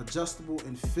 adjustable,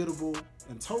 and fittable,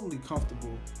 and totally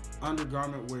comfortable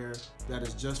undergarment wear that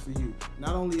is just for you.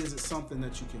 Not only is it something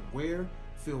that you can wear,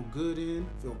 feel good in,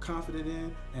 feel confident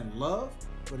in, and love,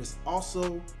 but it's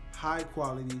also high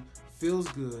quality, feels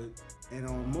good, and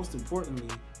most importantly,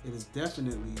 it is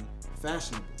definitely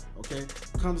fashionable, okay?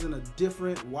 Comes in a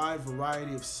different, wide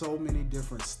variety of so many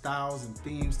different styles and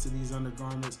themes to these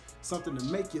undergarments. Something to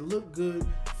make you look good,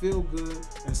 feel good,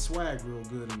 and swag real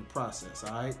good in the process,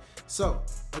 all right? So,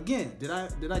 again, did I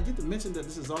get to mention that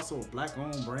this is also a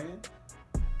black-owned brand?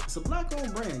 It's a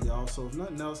black-owned brand, y'all, so if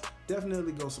nothing else,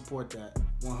 definitely go support that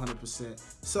 100%.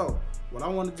 So, what I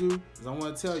want to do is I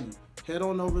want to tell you, head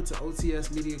on over to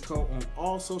OTS Media Co. on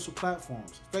all social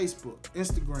platforms, Facebook,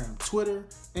 Instagram, Twitter,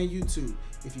 and YouTube.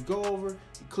 If you go over,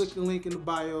 you click the link in the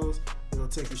bios, it'll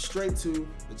take you straight to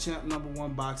the Champ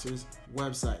 #1 Boxers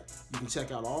website. You can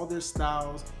check out all their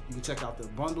styles, you can check out their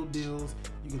bundle deals,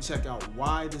 you can check out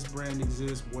why this brand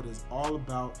exists, what it's all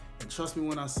about, and trust me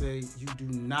when I say you do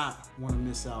not want to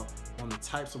miss out on the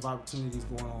types of opportunities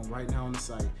going on right now on the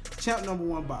site. Champ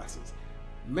 #1 Boxers.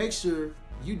 Make sure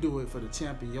you do it for the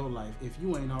champ in your life if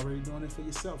you ain't already doing it for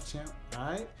yourself, champ. All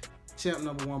right? Champ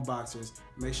 #1 Boxers.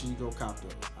 Make sure you go cop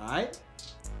those. All right?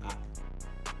 All right.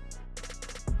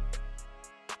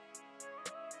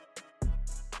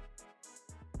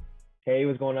 Hey,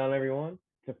 what's going on, everyone?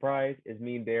 Surprise, it's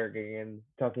me and Derek again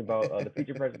talking about the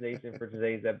feature presentation for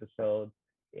today's episode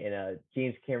in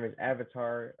James Cameron's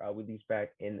Avatar, released back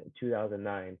in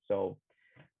 2009. So,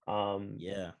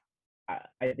 Yeah.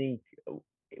 I think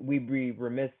we'd be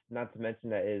remiss not to mention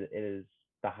that it is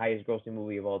the highest grossing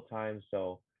movie of all time.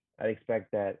 So I'd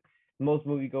expect that most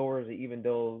moviegoers,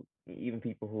 even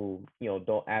people who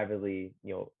don't avidly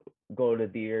go to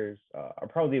the theaters, are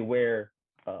probably aware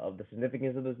of the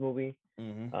significance of this movie,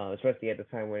 especially at the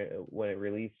time when it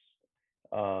released.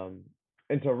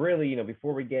 And so really,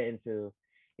 before we get into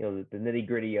the nitty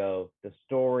gritty of the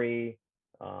story,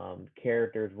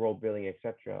 characters, world building,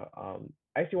 etc.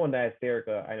 I actually wanted to ask Derek.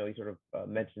 I know he sort of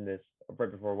mentioned this right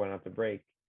before we went out to break.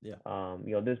 Yeah.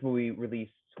 This movie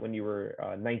released when you were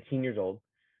 19 years old.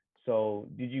 So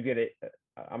did you get it?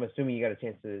 I'm assuming you got a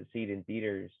chance to see it in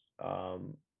theaters.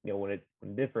 When it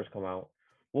did first come out.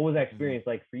 What was that experience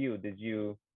like for you? Did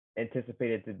you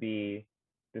anticipate it to be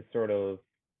this sort of,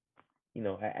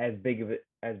 as big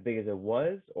as it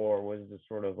was, or was it just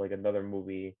sort of like another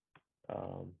movie?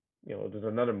 There's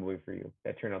another movie for you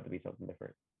that turned out to be something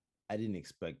different. I didn't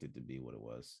expect it to be what it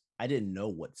was. I didn't know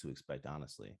what to expect,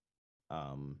 honestly.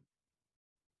 Because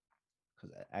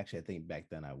actually, I think back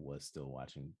then I was still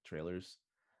watching trailers.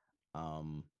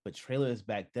 But trailers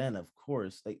back then, of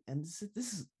course, and this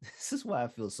is why I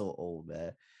feel so old,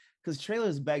 man. Because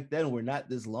trailers back then were not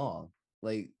this long.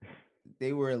 Like,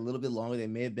 they were a little bit longer. They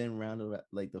may have been around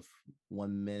like the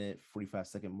 1 minute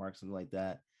 45-second mark, something like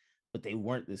that. But they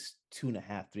weren't this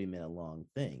 2.5, 3 minute long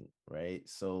thing, right?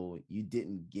 So you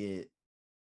didn't get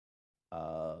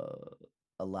a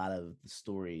lot of the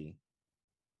story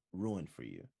ruined for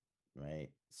you, right?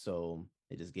 So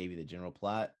it just gave you the general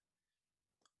plot,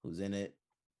 who's in it,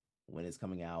 when it's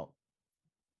coming out,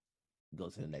 go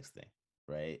to the next thing,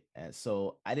 right? And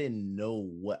so I didn't know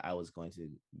what I was going to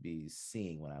be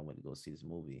seeing when I went to go see this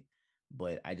movie,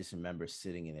 but I just remember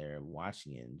sitting in there and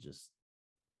watching it and just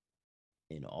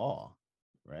in awe,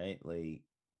 right? Like,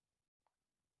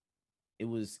 it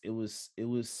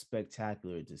was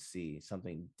spectacular to see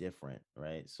something different,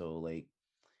 right? So, like,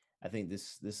 I think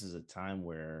this is a time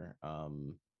where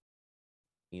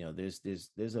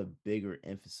there's a bigger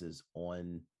emphasis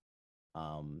on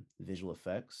visual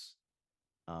effects,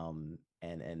 and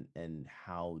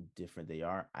how different they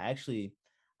are. I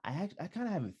kind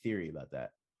of have a theory about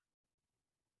that.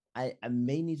 I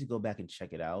may need to go back and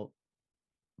check it out,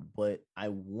 but I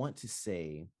want to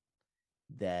say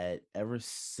that ever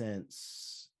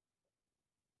since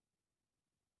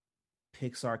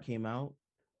Pixar came out,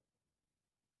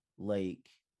 like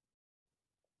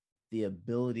the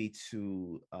ability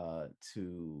to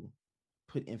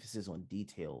put emphasis on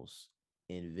details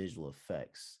in visual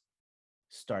effects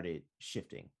started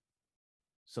shifting.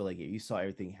 So like you saw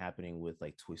everything happening with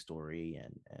like Toy Story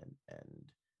and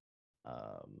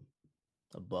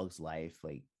A Bug's Life,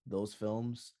 like those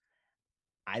films.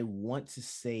 I want to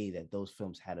say that those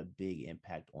films had a big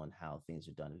impact on how things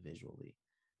are done visually,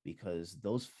 because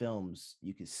those films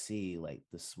you could see like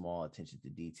the small attention to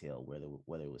detail,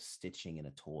 whether it was stitching in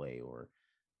a toy or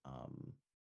um,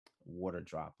 water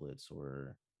droplets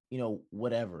or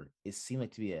whatever. It seemed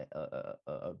like to be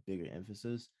a bigger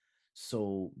emphasis.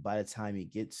 So by the time you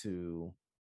get to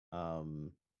um,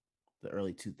 the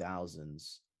early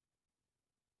 2000s,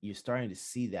 you're starting to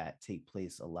see that take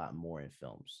place a lot more in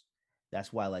films.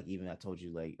 That's why, like, even I told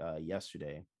you like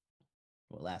yesterday,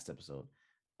 or last episode,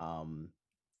 um,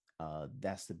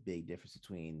 that's the big difference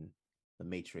between the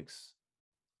Matrix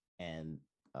and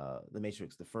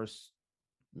the first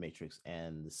Matrix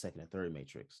and the second and third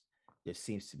Matrix. There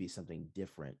seems to be something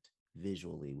different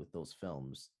visually with those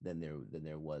films than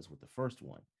there was with the first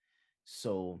one.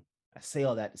 So I say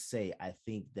all that to say I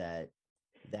think that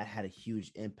had a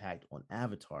huge impact on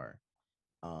Avatar,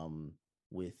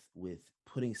 with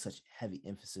putting such heavy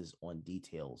emphasis on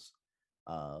details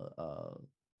uh, uh,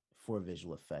 for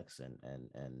visual effects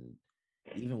and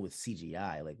even with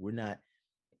CGI. Like we're not.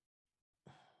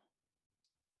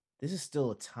 This is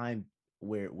still a time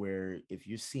where if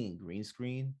you're seeing green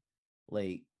screen,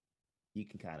 like you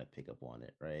can kind of pick up on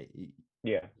it, right?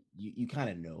 Yeah. You kind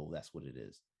of know that's what it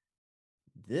is.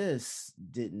 This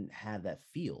didn't have that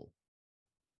feel,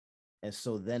 and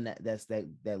so then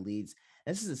that leads.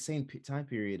 This is the same time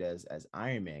period as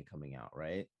Iron Man coming out,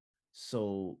 right?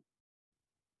 So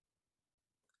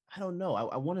I don't know.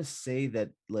 I want to say that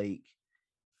like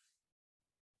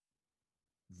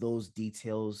those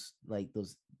details, like the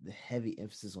heavy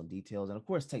emphasis on details, and of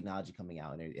course technology coming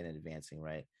out and advancing,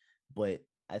 right? But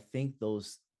I think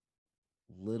those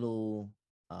little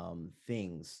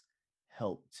things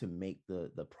help to make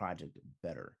the project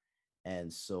better.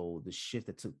 And so the shift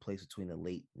that took place between the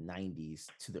late 90s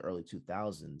to the early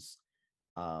 2000s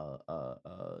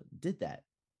did that.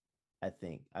 I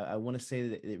think I want to say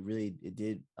that it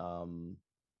did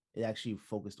it actually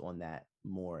focused on that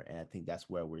more, and I think that's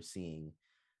where we're seeing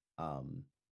um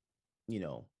you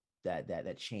know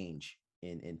that change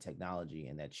in technology,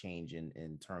 and that change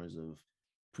in terms of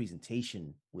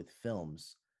presentation with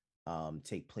films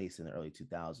take place in the early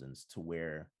 2000s, to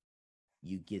where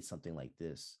you get something like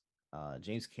this.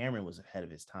 James Cameron was ahead of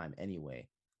his time anyway,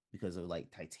 because of like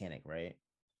Titanic, right?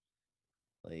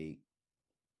 Like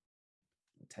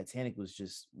Titanic was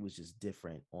just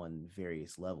different on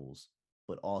various levels,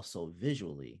 but also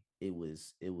visually it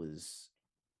was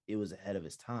ahead of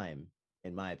its time,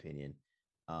 in my opinion,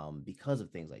 because of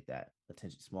things like that.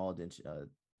 Attention to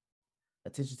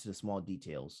the small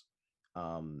details,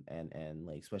 and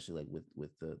like especially like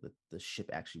with the ship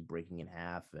actually breaking in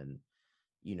half, and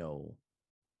you know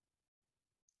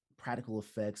practical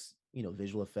effects,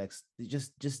 visual effects,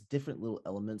 just different little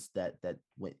elements that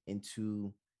went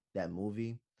into that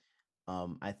movie.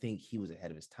 I think he was ahead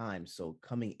of his time. So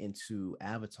coming into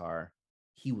Avatar,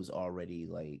 he was already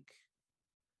like,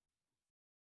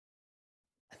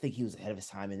 I think he was ahead of his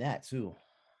time in that too.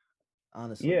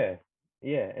 Honestly, Yeah.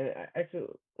 Yeah. And actually,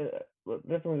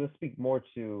 definitely let's speak more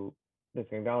to the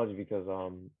technology because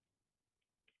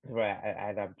right, I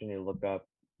had the opportunity to look up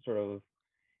sort of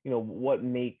what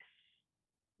makes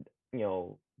you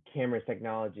know camera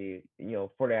technology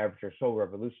for the aperture so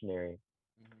revolutionary,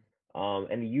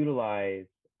 and to utilize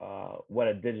what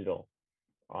a digital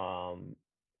um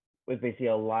which basically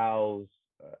allows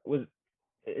was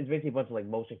it's basically a bunch of like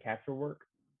motion capture work.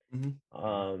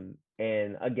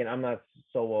 And again, I'm not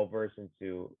so well versed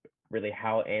into really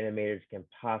how animators can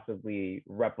possibly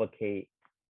replicate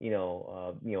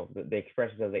the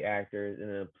expressions of the actors and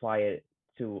then apply it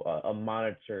to a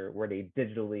monitor where they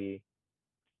digitally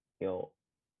you know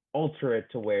alter it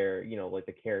to where like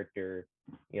the character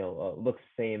looks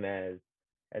the same as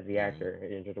the actor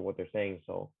in terms of what they're saying.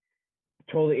 So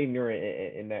totally ignorant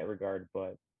in that regard,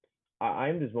 but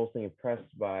I'm just mostly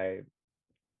impressed by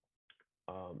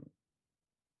um,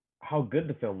 how good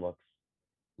the film looks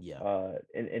yeah,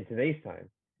 in today's time.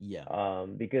 yeah,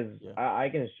 Because yeah, I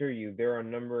can assure you there are a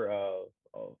number of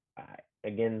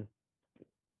again,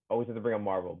 always have to bring up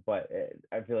Marvel, but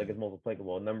I feel like it's most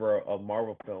applicable. A number of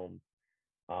Marvel films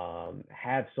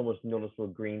have so much noticeable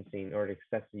green scene or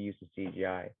excessive use of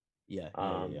CGI. yeah,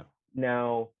 yeah, yeah,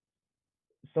 Now,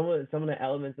 some of the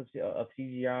elements of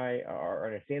CGI are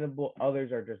understandable.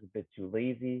 Others are just a bit too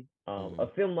lazy. A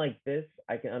film like this,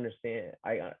 I can understand.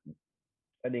 I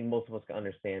think most of us can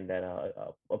understand that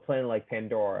a planet like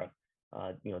Pandora,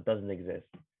 doesn't exist.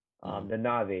 The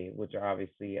Na'vi, which are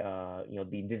obviously the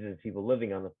indigenous people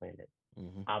living on the planet,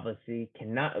 obviously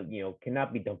cannot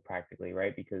be done practically,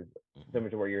 right? Because similar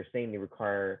to what you're saying, they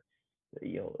require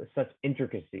such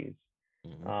intricacies,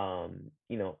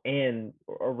 and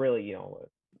or really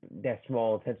that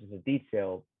small attention to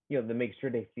detail, to make sure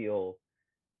they feel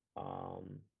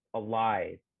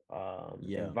alive,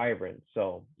 and vibrant.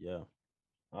 So yeah,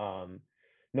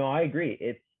 no, I agree.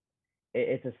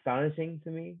 It's astonishing to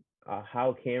me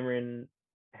how Cameron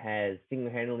has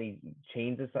single-handedly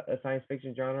changed the science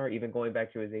fiction genre, even going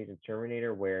back to his age in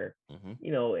Terminator, where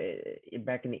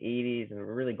back in the 80s and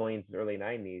really going into the early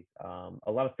 90s,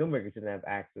 a lot of filmmakers didn't have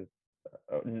access.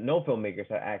 No filmmakers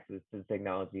had access to the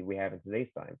technology we have in today's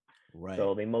time. right.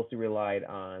 So they mostly relied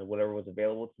on whatever was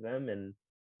available to them and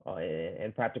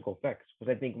practical effects, which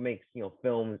I think makes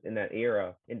films in that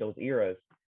era, in those eras,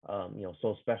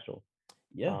 so special.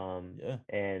 Yeah, yeah.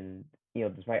 And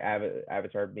despite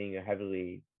Avatar being a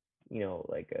heavily,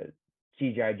 like a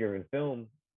CGI driven film,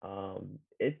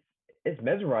 it's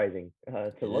mesmerizing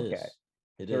to It look is. at,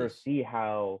 It to sort of is. see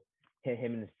how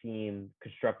him and his team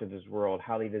constructed this world,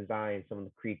 how they designed some of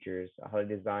the creatures, how they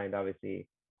designed obviously,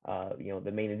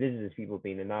 the main indigenous people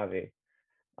being the Na'vi.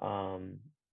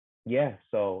 Yeah,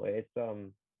 so it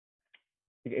kind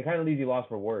of leaves you lost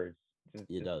for words.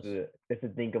 It does. Just to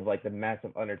think of like the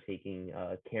massive undertaking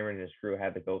Cameron and his crew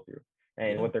had to go through,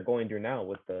 and Yeah. what they're going through now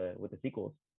with the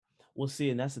sequels. Well, see,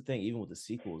 and that's the thing. Even with the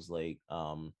sequels, like,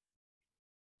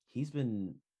 he's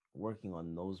been working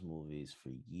on those movies for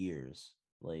years.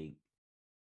 Like,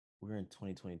 we're in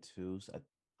 2022, so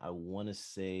I want to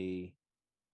say,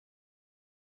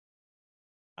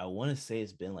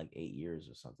 it's been like 8 years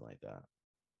or something like that.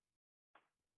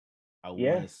 I want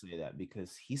Yeah, to say that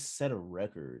because he set a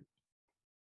record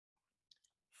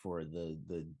for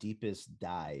the deepest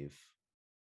dive,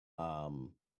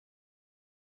 um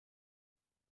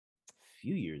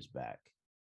few years back,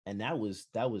 and that was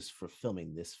for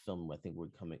filming this film. I think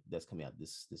that's coming out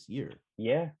this year.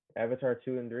 yeah. Avatar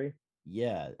 2 and 3.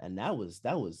 Yeah, and that was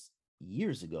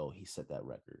years ago. He set that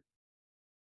record,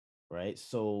 right?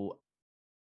 So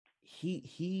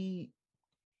he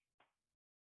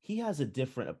he has a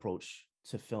different approach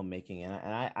to filmmaking,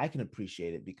 and I can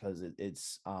appreciate it because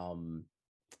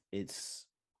it's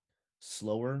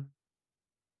slower,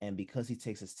 and because he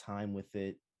takes his time with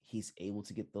it, he's able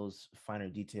to get those finer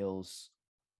details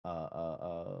uh, uh,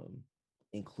 um,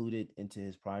 included into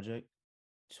his project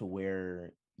to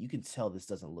where you can tell this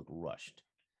doesn't look rushed.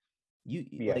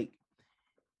 Yeah, Like,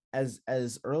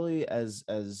 as early as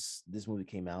this movie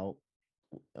came out,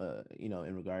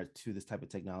 in regard to this type of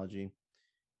technology,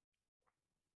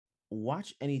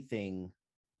 watch anything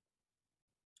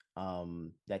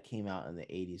that came out in the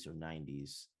 80s or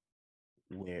 90s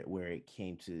where it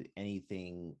came to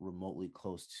anything remotely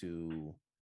close to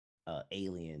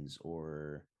aliens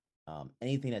or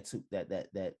anything that took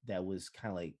that was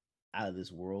kind of like out of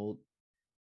this world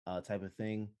type of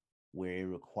thing, where it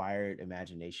required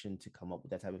imagination to come up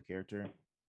with that type of character.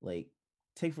 Like,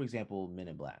 take for example Men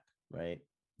in Black, right?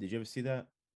 Did you ever see that?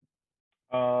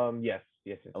 yes, yes,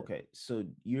 yes, yes. Okay, so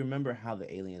you remember how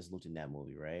the aliens looked in that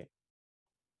movie, right?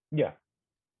 Yeah,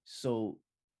 So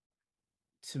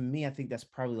to me, I think that's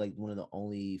probably like one of the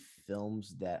only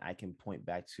films that I can point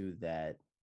back to that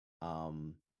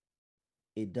um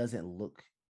it doesn't look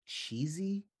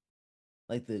cheesy.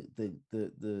 Like the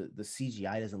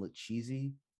CGI doesn't look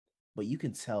cheesy, but you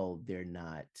can tell they're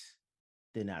not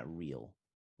real,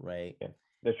 right? yeah.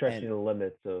 They're And stretching the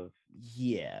limits of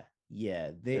yeah,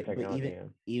 yeah, their but technology. even Yeah.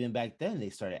 even back then they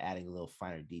started adding little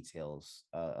finer details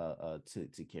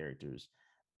to characters.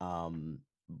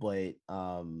 But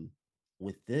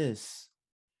with this,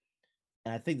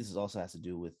 and I think this is also has to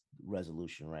do with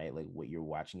resolution, right? Like what you're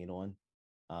watching it on.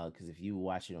 Because if you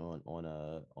watch it on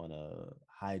a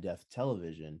high def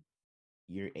television,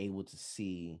 you're able to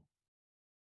see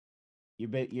you're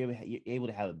able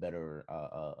to have a better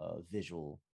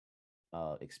visual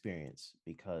experience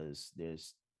because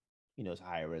there's it's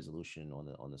higher resolution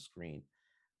on the screen.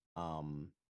 Um,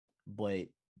 but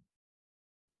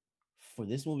for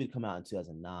this movie to come out in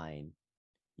 2009,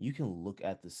 you can look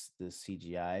at this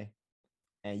CGI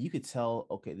and you could tell,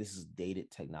 okay, this is dated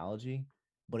technology,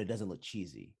 but it doesn't look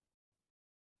cheesy.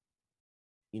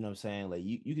 You know what I'm saying? Like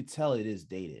you could tell it is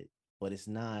dated, but it's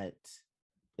not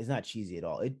cheesy at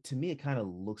all. It to me it kind of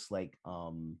looks like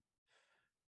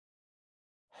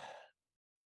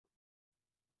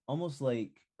almost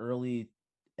like early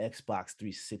Xbox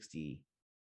 360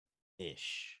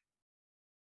 ish,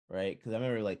 right? Because I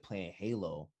remember like playing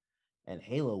Halo, and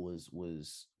Halo was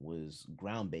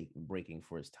groundbreaking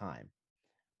for its time,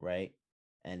 right?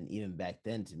 And even back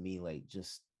then, to me, like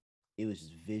just it was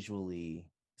just visually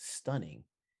stunning,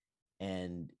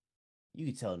 and you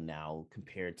could tell now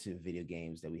compared to video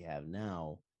games that we have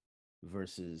now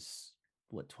versus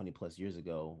what 20 plus years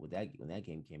ago with that when that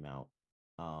game came out.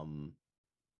 um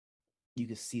you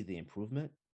can see the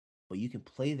improvement, but you can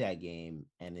play that game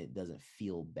and it doesn't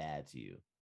feel bad to you.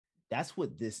 That's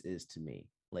what this is to me.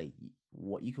 Like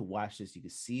what you could watch this, you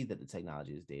can see that the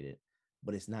technology is dated,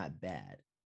 but it's not bad.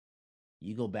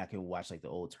 You go back and watch like the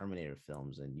old Terminator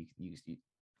films, and you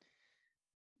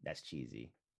that's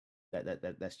cheesy.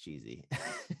 That's cheesy,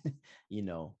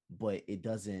 but it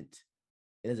doesn't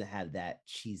have that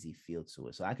cheesy feel to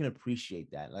it. So I can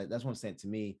appreciate that. Like that's what I'm saying. To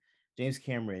me, James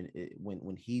Cameron,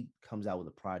 when he comes out with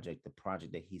a project, the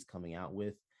project that he's coming out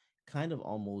with kind of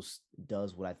almost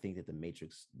does what I think that The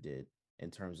Matrix did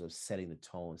in terms of setting the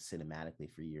tone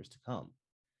cinematically for years to come.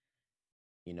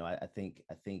 I think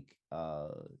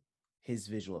his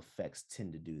visual effects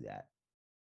tend to do that.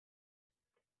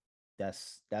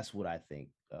 That's what I think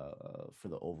for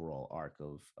the overall arc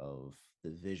of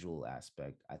the visual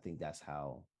aspect. I think that's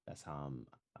how I'm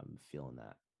feeling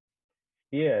that.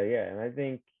 Yeah, yeah, and I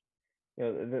think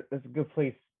that's a good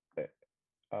place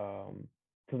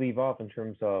to leave off in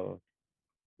terms of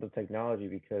the technology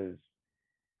because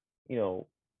you know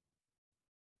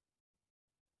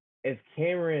if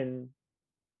Cameron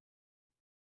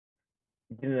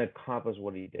didn't accomplish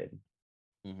what he did,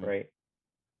 Mm-hmm. right?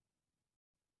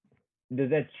 Does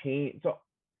that change? So,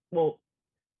 well,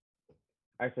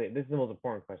 actually, this is the most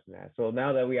important question to ask. So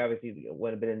now that we obviously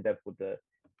went a bit in depth with the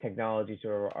technology,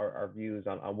 sort of our views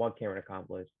on what Cameron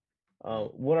accomplished,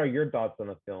 what are your thoughts on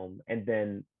the film? And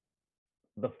then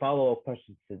the follow up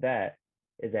question to that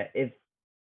is that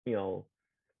you know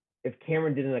if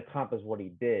Cameron didn't accomplish what he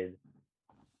did,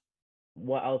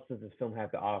 what else does this film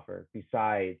have to offer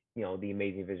besides the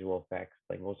amazing visual effects,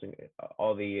 like motion,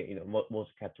 all the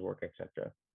motion capture work,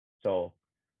 etc. So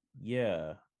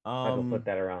Yeah. I can flip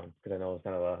that around because I know it's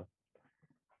kind of a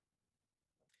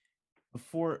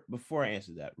Before I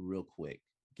answer that, real quick,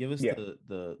 give us yeah.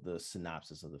 the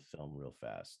synopsis of the film real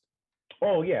fast.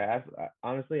 Oh yeah,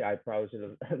 honestly, I probably should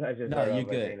have. I should No, start you're off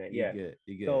by good. saying that. You're Yeah. good.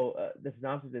 You're good. So the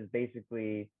synopsis is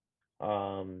basically,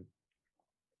 how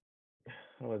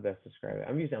do I best describe it?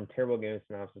 I'm terrible at giving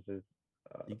synopsises.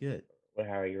 You're good. What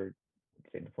how you were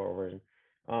saying the full version.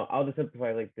 I'll just simplify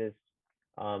it like this.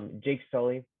 Jake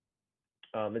Sully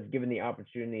is given the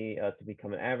opportunity to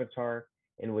become an avatar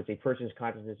in which a person's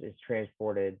consciousness is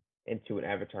transported into an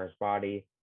avatar's body.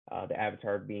 The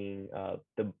avatar being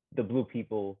the blue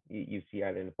people you see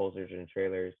either in the posters or in the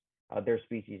trailers. Their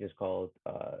species is called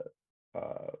the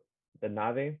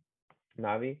Navi.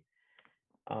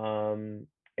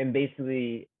 And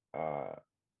basically,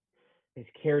 his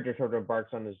character sort of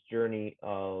embarks on this journey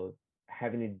of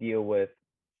having to deal with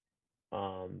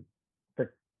um,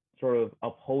 sort of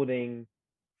upholding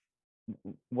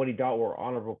what he thought were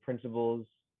honorable principles,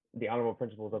 the honorable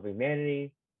principles of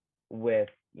humanity, with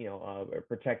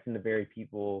protecting the very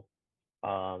people,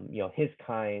 his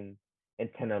kind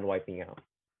intend on wiping out,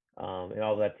 and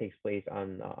all that takes place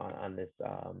on this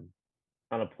on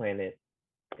a planet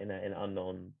in an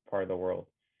unknown part of the world,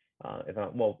 if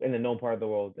not well in the known part of the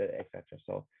world, etc.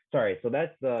 So sorry, so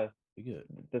that's the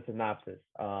synopsis,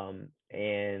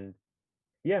 and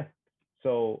yeah.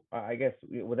 So I guess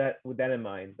with that in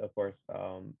mind, of course.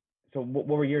 So what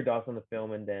were your thoughts on the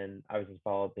film, and then obviously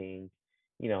follow up being,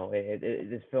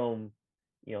 this film,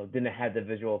 didn't have the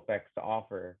visual effects to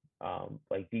offer.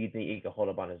 Like, do you think he could hold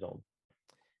up on his own?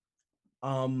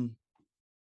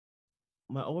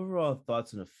 My overall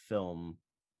thoughts on the film.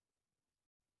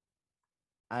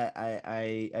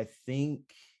 I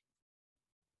think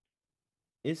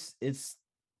it's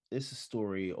a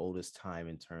story oldest time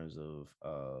in terms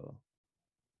of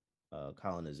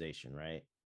colonization, right?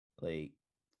 Like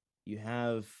you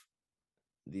have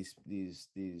these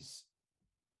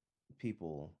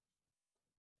people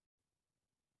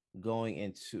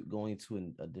going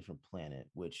to a different planet,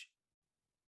 which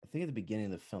I think at the beginning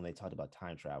of the film they talked about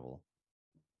time travel,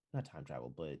 not time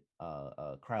travel, but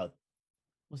cryo.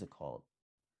 What's it called?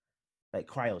 Like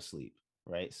cryo sleep,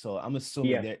 right? So I'm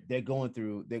assuming Yeah. they're going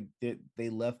through they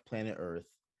left planet Earth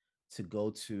to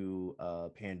go to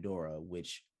Pandora,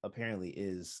 which apparently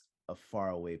is a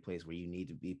faraway place where you need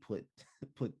to be put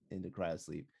put into cryo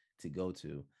sleep to go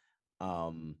to.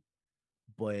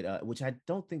 But which I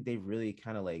don't think they really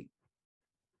kind of like.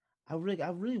 I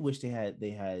really wish they had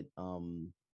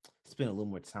spent a little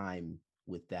more time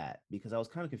with that, because I was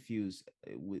kind of confused.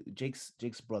 With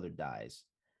Jake's brother dies,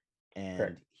 and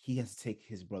Correct. he has to take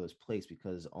his brother's place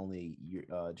because only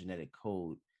your genetic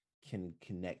code can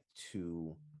connect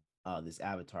to this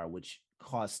avatar, which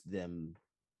cost them,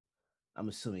 I'm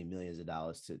assuming, millions of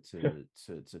dollars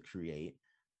to create.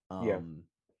 Yeah. Um,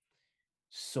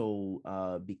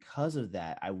 so because of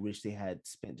that, I wish they had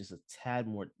spent just a tad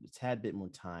bit more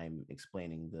time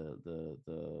explaining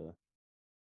the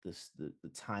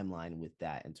timeline with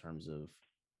that, in terms of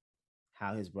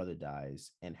how his brother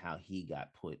dies and how he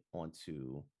got put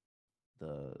onto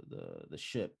the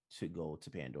ship to go to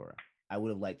Pandora. I would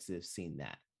have liked to have seen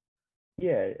that.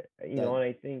 Yeah. That And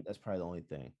I think, that's probably the only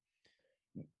thing.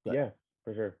 Good, yeah,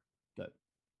 for sure. good.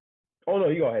 Oh no,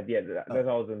 you go ahead. Yeah, Oh, that's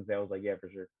all I was gonna say. I was like, yeah, for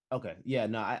sure. okay. Yeah,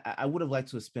 no, I would have liked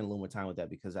to have spent a little more time with that,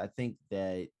 because I think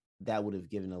that that would have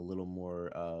given a little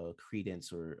more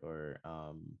credence or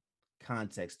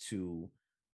context to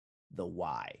the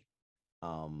why.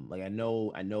 Like I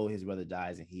know his brother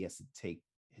dies and he has to take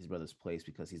his brother's place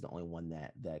because he's the only one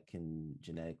that can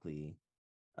genetically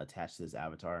attach to this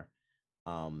avatar.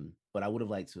 But I would have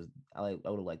liked to I would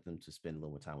have liked them to spend a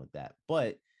little more time with that.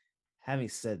 But having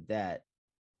said that,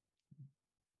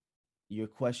 your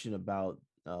question about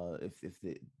if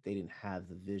they didn't have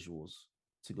the visuals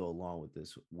to go along with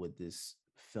this, would this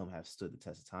film have stood the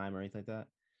test of time or anything like that?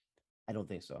 I don't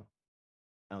think so.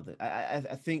 I don't think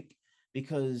I think,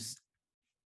 because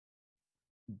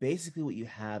basically what you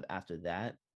have after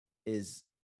that is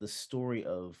the story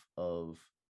of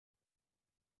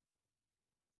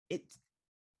it.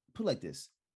 Put like this,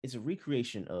 it's a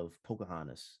recreation of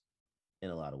Pocahontas in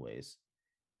a lot of ways.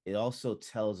 It also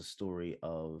tells a story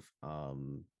of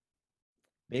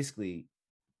basically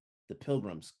the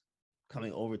pilgrims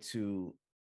coming over to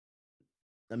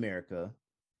America,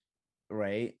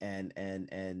 right?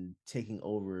 And taking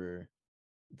over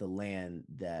the land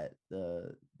that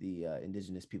the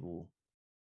indigenous people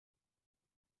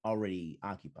already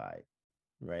occupied,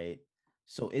 right?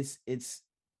 So it's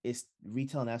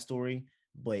retelling that story,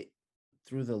 but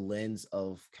through the lens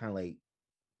of kind of like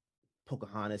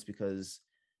Pocahontas, because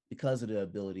of the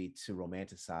ability to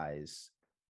romanticize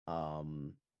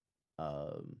um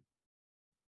um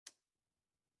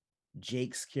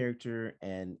Jake's character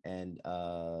and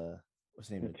what's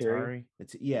the name, Naturi,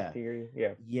 Natari? Yeah, Natiri,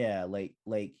 yeah, yeah,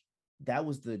 like that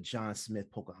was the John Smith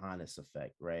Pocahontas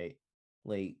effect, right?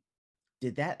 Like,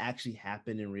 did that actually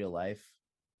happen in real life?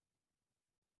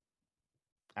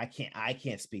 I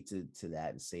can't speak to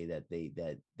that and say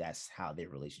that that's how their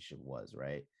relationship was,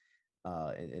 right?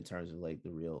 In terms of like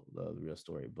the real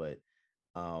story, but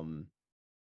um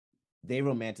they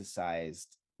romanticized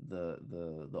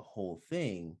the whole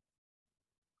thing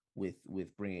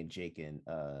with bringing Jake and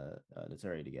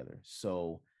Natari together.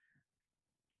 So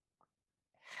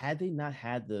had they not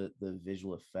had the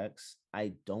visual effects,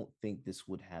 I don't think this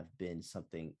would have been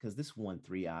something, because this won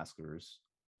 3 Oscars.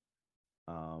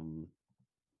 Um,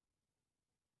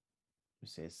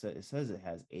 it says it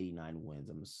has 89 wins.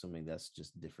 I'm assuming that's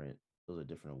just different. Those are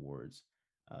different awards.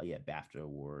 Yeah, BAFTA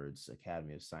awards,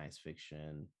 Academy of Science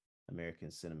Fiction,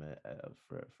 American Cinema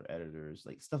for editors,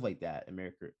 like stuff like that.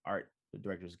 American Art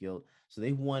Directors Guild. So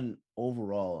they won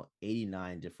overall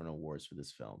 89 different awards for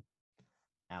this film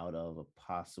out of a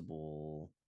possible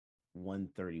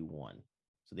 131.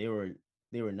 So they were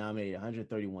nominated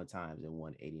 131 times and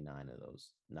won 89 of those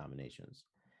nominations.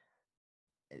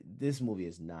 This movie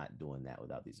is not doing that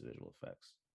without these visual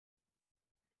effects.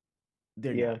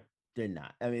 They're yeah, not. They're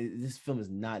not. I mean, this film is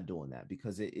not doing that,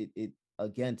 because it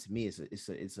again, to me, it's a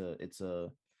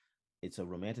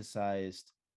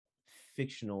romanticized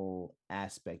fictional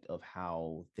aspect of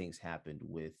how things happened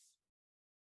with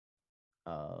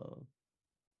uh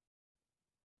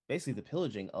basically the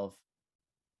pillaging of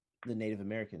the Native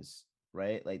Americans,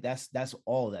 right? Like that's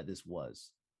all that this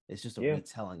was. It's just a yeah.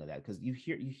 retelling of that, because you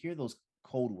hear those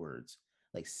code words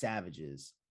like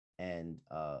savages and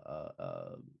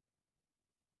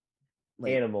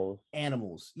like Animals.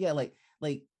 animals. Yeah, like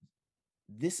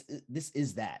this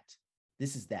is that.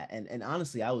 This is that. And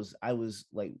honestly, I was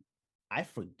like, I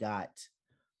forgot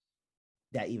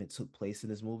that even took place in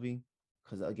this movie,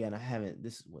 because again, I haven't.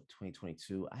 This is what,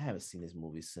 2022. I haven't seen this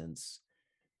movie since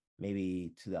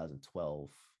maybe 2012,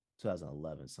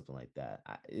 2011, something like that.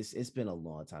 It's been a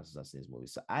long time since I've seen this movie,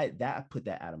 so I put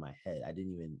that out of my head. I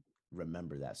didn't even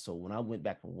remember that. So when I went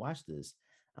back and watched this,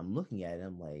 I'm looking at it.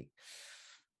 I'm like,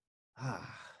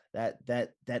 ah, that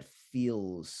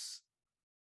feels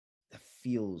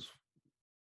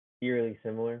Eerily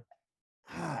similar.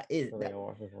 Something I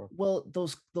watched before. well,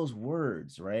 those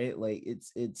words, right? Like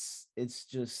it's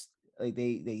just like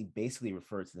they basically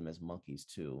refer to them as monkeys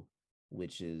too,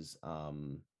 which is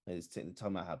talking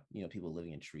about how people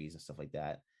living in trees and stuff like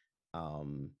that.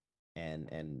 Um, and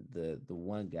the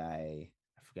one guy,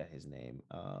 I forgot his name.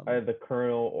 Either the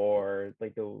Colonel or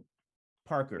like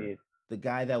Parker, the the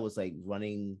guy that was like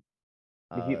running.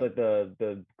 he like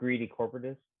the greedy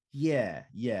corporatist. Yeah,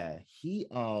 yeah. He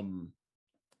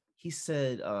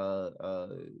said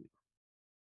that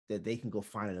they can go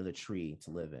find another tree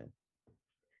to live in.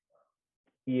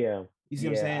 Yeah, You see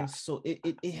what I'm yeah, saying? So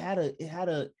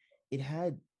it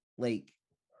had like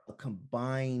a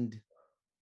combined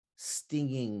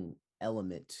stinging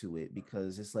element to it,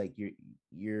 because it's like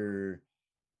you're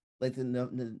like the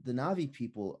Navi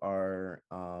people are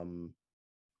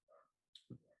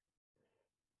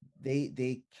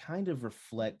they kind of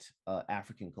reflect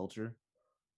African culture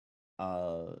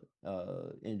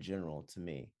in general to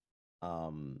me.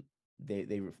 um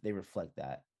they reflect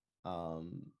that.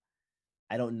 um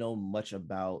I don't know much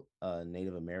about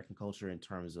Native American culture in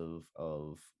terms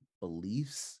of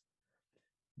beliefs,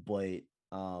 but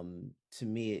to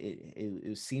me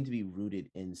it seemed to be rooted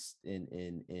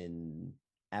in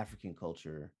African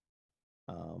culture.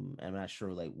 I'm not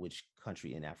sure like which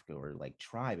country in Africa or like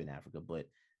tribe in Africa, but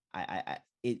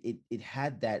it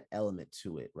had that element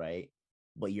to it, right?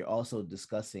 But you're also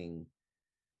discussing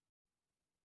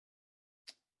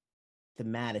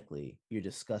thematically, you're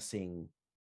discussing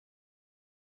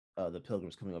the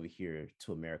pilgrims coming over here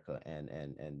to America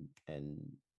and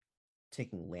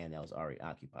taking land that was already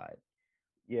occupied.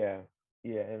 yeah,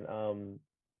 yeah, and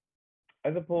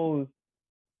I suppose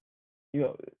you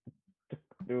know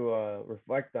to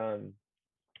reflect on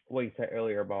what you said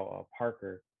earlier about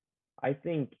Parker. I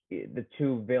think the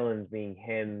two villains, being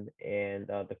him and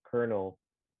the Colonel,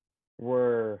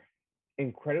 were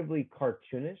incredibly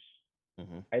cartoonish.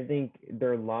 Mm-hmm. I think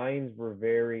their lines were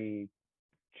very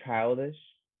childish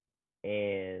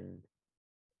and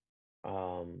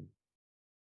um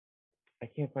I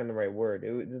can't find the right word.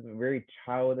 It was just very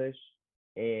childish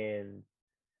and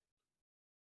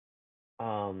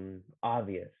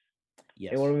obvious.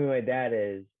 And what I Yes. mean by that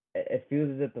is it feels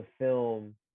as if the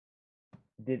film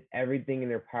did everything in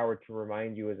their power to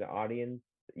remind you as an audience,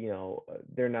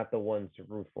 they're not the ones to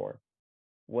root for.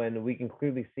 When we can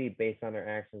clearly see based on their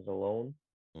actions alone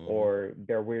Mm-hmm. or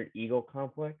their weird ego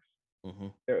complex, Mm-hmm.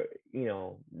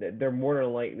 they're more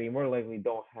than likely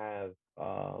don't have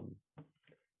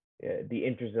the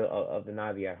interest of the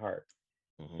Navi at heart.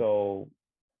 Mm-hmm. So,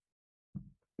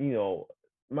 you know,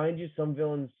 mind you, some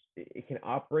villains it can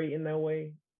operate in that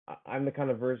way. I'm the kind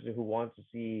of person who wants to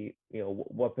see,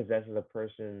 what possesses a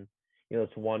person, to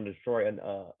want to destroy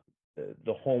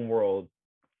the home world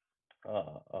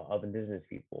of indigenous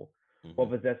people. Mm-hmm. What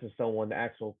possesses someone the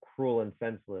actual cruel and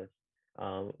senseless,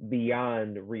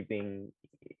 beyond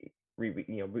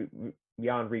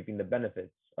beyond reaping the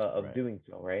benefits of Right. doing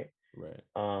so, right? Right.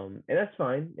 And that's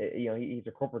fine. He's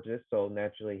a corporatist, so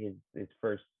naturally his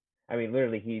first, I mean,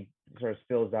 literally he sort of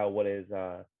spills out what his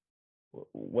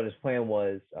plan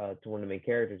was to one of the main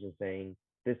characters, and saying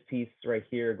this piece right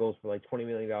here goes for like $20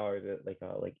 million,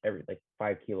 like every like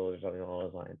 5 kilos or something along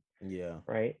those lines, Yeah.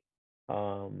 right? That's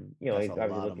He's a obviously lot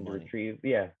of looking to money. retrieve.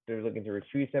 Yeah, they're looking to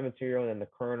retrieve that material, and the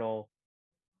Colonel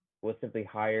was simply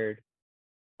hired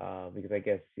because I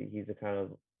guess he's a kind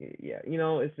of, yeah,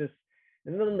 it's just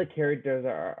none of the characters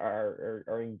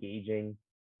are engaging,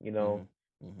 you Mm-hmm. know.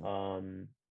 Mm-hmm. Um,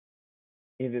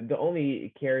 the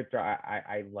only character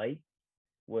I liked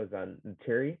was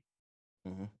Terry.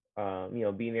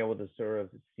 Mm-hmm. Being able to sort of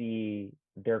see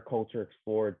their culture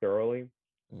explored thoroughly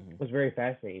Mm-hmm. was very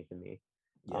fascinating to me.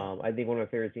 Yeah. I think one of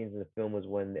my favorite scenes in the film was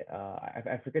when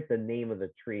I forget the name of the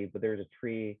tree, but there's a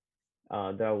tree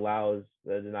that allows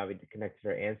the Navi to connect to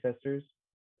their ancestors.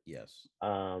 Yes.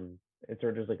 And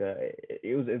sort of just like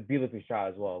it was beautifully shot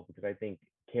as well, because I think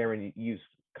Cameron used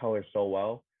color so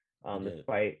well, He did.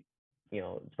 despite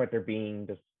there being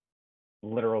just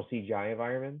literal CGI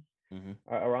environments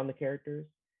Mm-hmm. around the characters.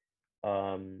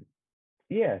 Um,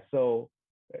 yeah, so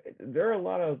there are a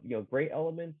lot of great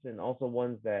elements, and also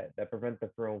ones that prevent the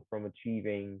film from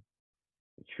achieving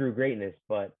true greatness.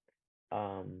 But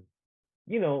um,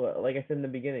 like I said in the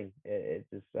beginning, it's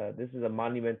just this is a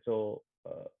monumental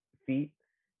feat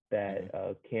Mm-hmm.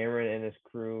 that Cameron and his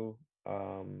crew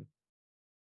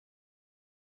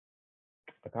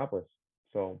accomplished.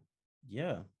 So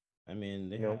Yeah. I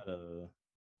mean, you know, they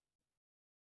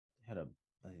had a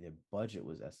I think their budget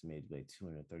was estimated to be like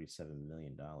 $237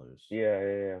 million. yeah,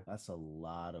 yeah, yeah, That's a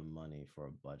lot of money for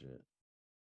a budget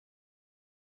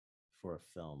for a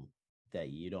film. that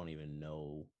you don't even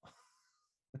know.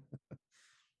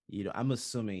 I'm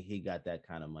assuming he got that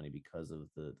kind of money because of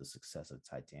the success of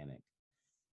Titanic.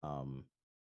 Um,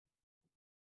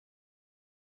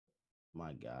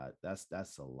 my God,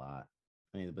 that's a lot.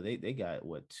 I mean, but they got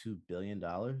what, $2 billion,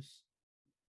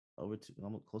 over to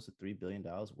almost close to $3 billion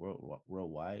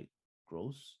worldwide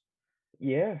gross.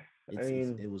 Yeah, I It's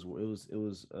mean, a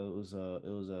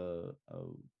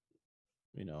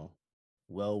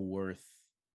well worth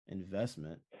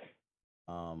investment,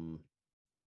 um,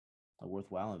 a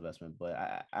worthwhile investment.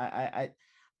 But I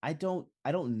don't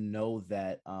know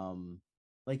that,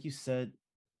 like you said,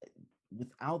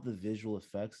 without the visual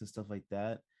effects and stuff like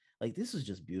that, like this is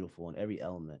just beautiful in every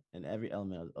element,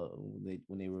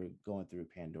 when they were going through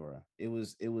Pandora. It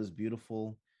was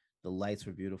beautiful. The lights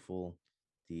were beautiful.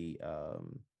 The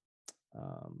um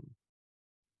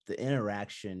the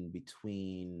interaction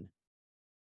between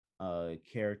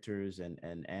characters and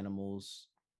animals,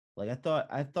 like I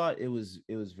thought it was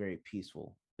very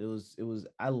peaceful. It was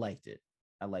I liked it.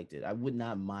 I would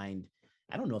not mind.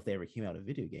 I don't know if they ever came out a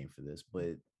video game for this,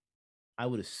 but I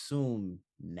would assume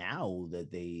now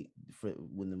that for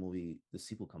when the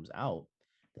sequel comes out,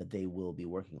 that they will be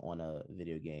working on a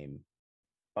video game.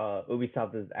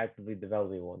 Ubisoft is actively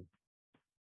developing one.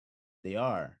 They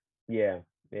are. Yeah,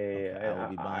 yeah, Okay, yeah. I will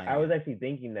be buying I was it. actually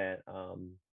thinking that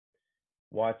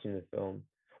watching the film.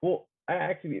 Well, I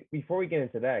actually, before we get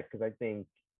into that, because I think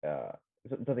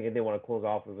something I did want to close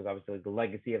off with was obviously like the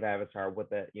legacy of Avatar, what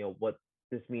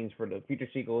this means for the future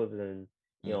sequels, and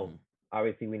Hmm.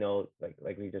 obviously we know,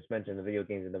 like we just mentioned, the video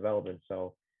games in development.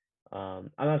 So I'm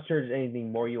not sure if there's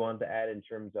anything more you want to add in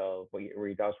terms of where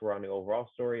your thoughts were on the overall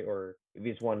story, or if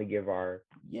you just want to give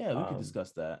Yeah, we could um,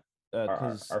 discuss that. our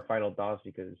Because our final thoughts,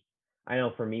 because I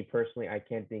know for me personally, I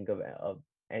can't think of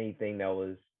anything that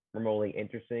was remotely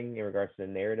interesting in regards to the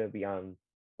narrative beyond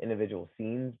individual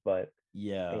scenes. But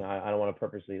yeah, I don't want to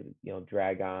purposely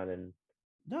drag on and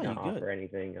no, not you're good. offer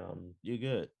anything You're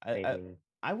good. anything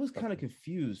I was kind of substance.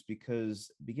 confused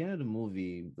because beginning of the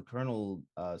movie, the colonel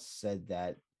said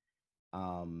that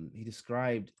he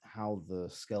described how the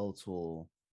skeletal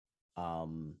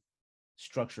um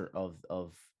structure of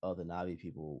the Navi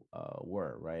people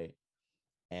were, right?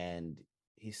 And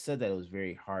he said that it was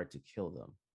very hard to kill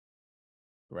them,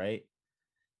 right?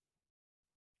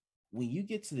 When you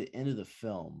get to the end of the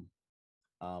film,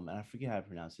 and I forget how to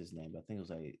pronounce his name, but I think it was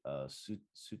like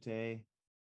Sute. I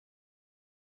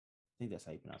think that's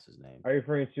how you pronounce his name. Are you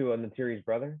referring to Natiri's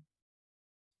brother,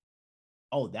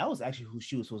 Oh, that was actually who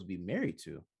she was supposed to be married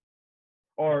to.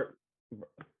 or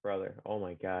brother? Oh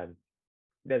my god,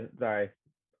 that's sorry.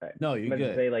 I No, you're meant to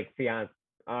good. say like fiance.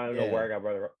 I don't know where Yeah, I got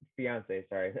brother fiance.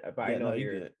 Sorry, but I yeah, know no, who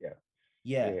you're you're. good. Yeah,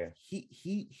 Yeah, yeah,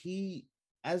 he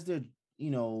as they're, you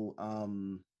know,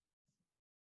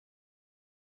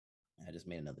 I just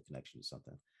made another connection to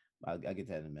something. I'll get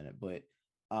that in a minute. But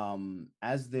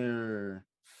as they're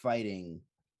fighting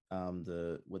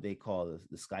the what they call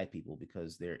the sky people,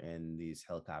 because they're in these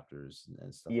helicopters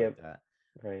and stuff like yep. that.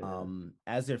 Right.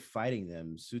 As they're fighting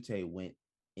them, Sute went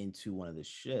into one of the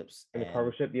ships, In the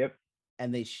cargo ship. Yep.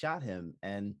 and they shot him,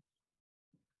 and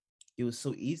it was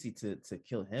so easy to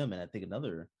kill him. And I think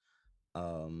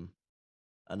um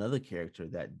another character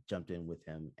that jumped in with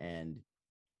him, and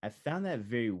I found that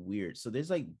very weird. So there's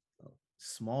like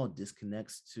small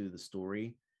disconnects to the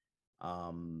story,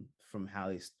 from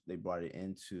how they brought it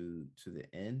into to the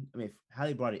end. I mean, how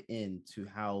they brought it in to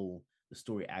how the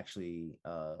story actually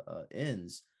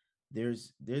ends.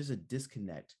 There's a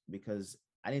disconnect because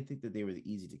I didn't think that they were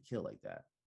easy to kill like that.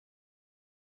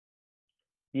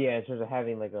 Yeah, in terms of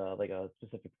having like a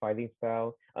specific fighting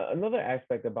style. Another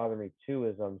aspect that bothered me too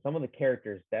is some of the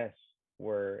characters' deaths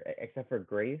were, except for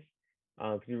Grace,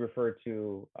 because you referred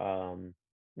to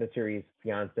Naturi's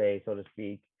fiance, so to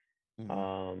speak. Hmm.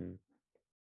 Um,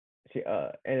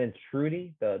 and then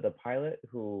Trudy, the pilot,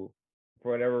 who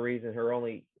for whatever reason her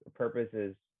only purpose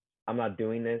is I'm not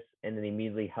doing this, and then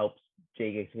immediately helps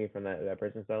Jake escape from that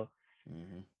prison cell.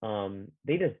 Hmm.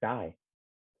 They just die,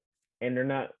 and they're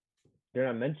not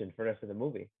mentioned for the rest of the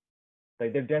movie.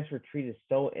 Like their deaths were treated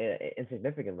so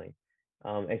insignificantly,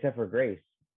 except for Grace,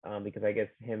 because I guess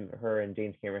her, and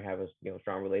James Cameron have a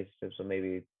strong relationship, so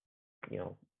maybe you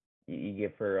know you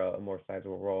give her a more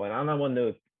sizable role. And I'm not one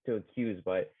to accuse,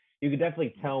 but you could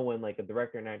definitely tell when like a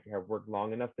director and actor have worked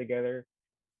long enough together.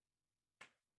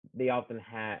 They often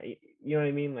have, you know what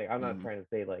I mean? Like I'm not Hmm. trying to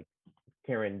say like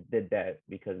Karen did that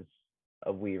because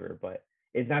of Weaver, but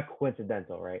it's not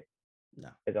coincidental, right? No.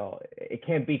 At all. It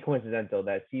can't be coincidental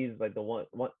that she's like the one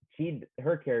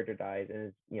her character dies and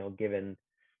is given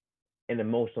an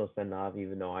emotional send off,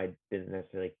 even though I didn't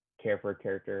necessarily care for a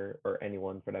character or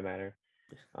anyone for that matter.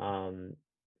 And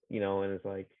it's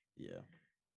like Yeah.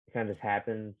 it kind of just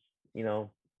happens,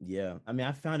 Yeah. I mean,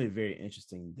 I found it very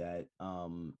interesting that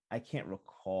I can't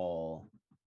recall,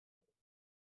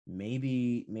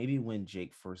 maybe when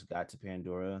Jake first got to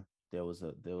Pandora, there was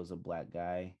a black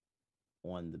guy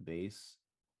on the base,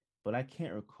 but I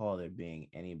can't recall there being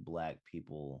any black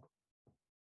people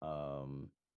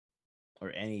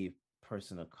or any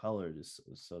person of color,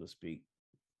 so to speak,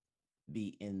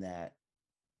 be in that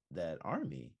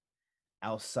army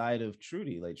outside of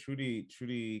Trudy. Like Trudy,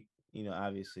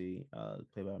 obviously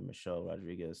played by Michelle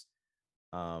Rodriguez.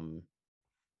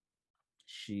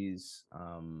 She's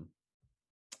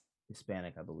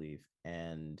Hispanic, I believe,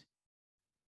 and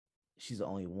she's the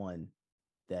only one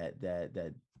that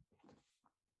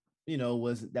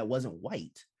wasn't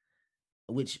white,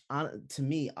 which to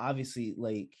me, obviously,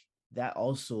 like, that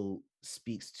also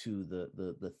speaks to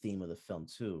the theme of the film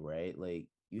too, right? Like,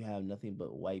 you have nothing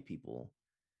but white people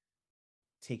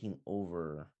taking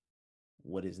over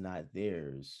what is not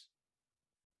theirs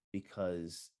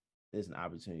because there's an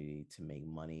opportunity to make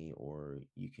money, or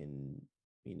you can,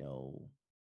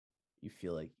 you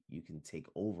feel like you can take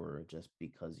over just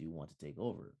because you want to take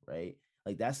over, right?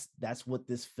 Like, that's what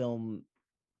this film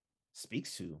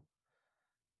speaks to,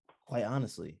 quite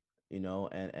honestly,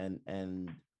 and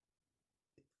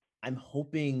I'm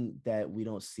hoping that we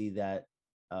don't see that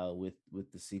with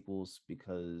the sequels,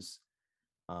 because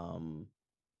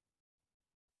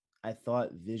I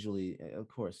thought visually, of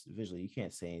course, visually, you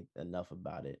can't say enough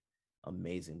about it.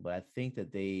 Amazing, but I think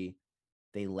that they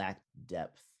lacked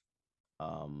depth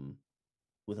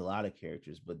with a lot of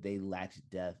characters, but they lacked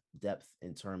depth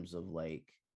in terms of, like,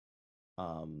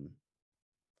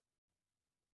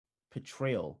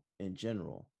 portrayal in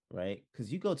general, right?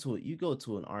 Because you go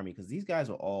to an army, because these guys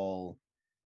are all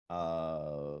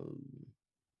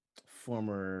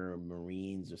former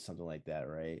Marines or something like that,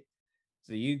 right?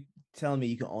 So you telling me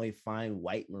you can only find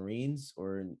white Marines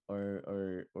or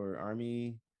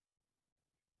army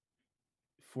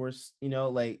force,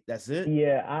 like, that's it?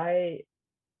 Yeah,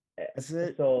 That's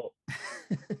it. so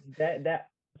that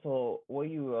so what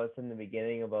you said in the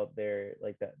beginning about their,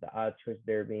 like, the odd choice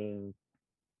there being,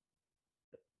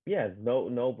 yeah,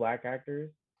 no black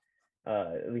actors,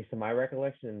 at least in my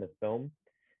recollection in the film.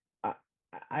 I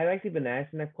I've actually been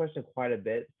asking that question quite a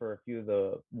bit for a few of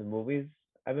the movies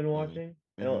I've been watching.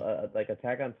 I know, like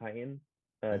Attack on Titan,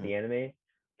 the anime,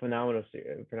 phenomenal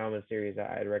series.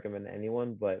 I'd recommend to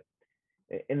anyone. But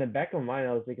in the back of my mind,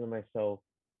 I was thinking to myself,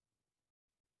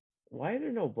 why are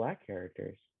there no black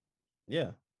characters?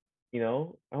 Yeah. I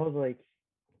was like,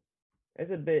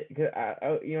 it's a bit, because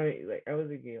like, I was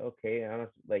thinking, okay,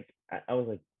 honestly, like, I was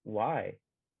like, why?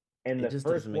 And It the just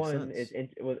first doesn't make one, sense.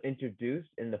 it was introduced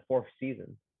in the fourth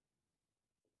season.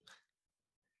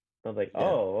 I was like, Yeah.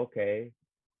 oh, okay.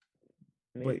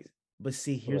 But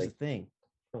see, here's the thing.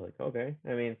 I was like, okay.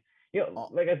 I mean, All,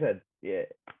 like I said, yeah,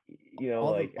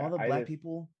 like, all the I black just,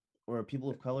 people or people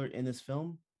of color in this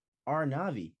film are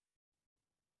Navi.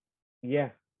 yeah,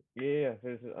 yeah,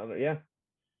 yeah,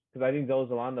 because I think those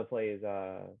Zalanda plays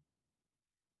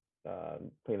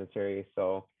play the series.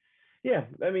 So yeah,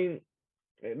 I mean,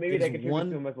 maybe There's that contributes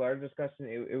to a one, much larger discussion.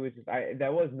 It was just,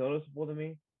 that was noticeable to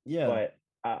me, yeah, but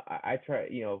I try,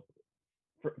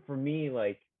 for me,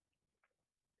 like,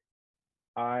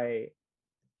 I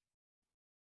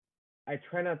I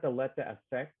try not to let that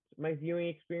affect my viewing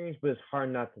experience, but it's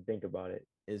hard not to think about it.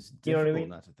 it's You know what I difficult mean?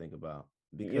 not to think about,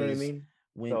 You know what I because mean?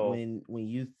 when So when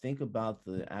you think about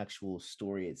the actual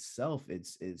story itself,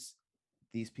 it's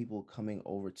these people coming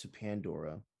over to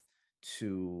Pandora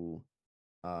to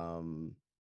um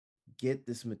get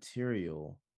this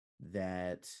material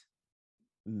that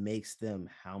makes them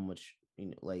how much,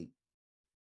 like,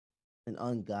 an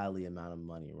ungodly amount of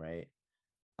money, right?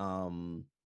 um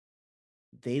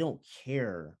they don't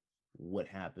care what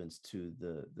happens to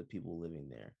the people living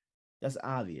there. That's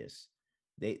obvious.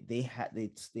 They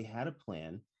had a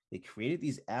plan. They created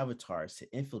these avatars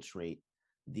to infiltrate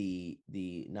the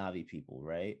Navi people,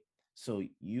 right? So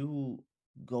you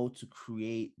go to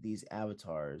create these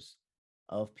avatars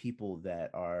of people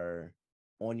that are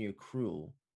on your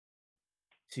crew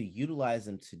to utilize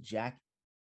them to jack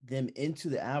them into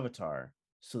the avatar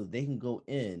so they can go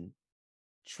in,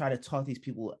 try to talk these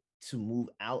people to move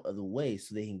out of the way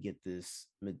so they can get this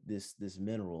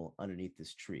mineral underneath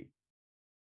this tree.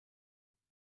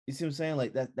 You see what I'm saying?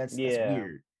 Like, that's yeah,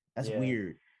 weird. That's yeah,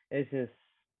 weird. it's just,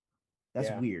 That's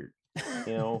yeah, weird.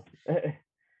 you know,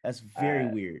 That's very uh,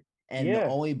 weird. And the yeah,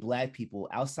 only black people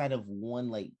outside of one,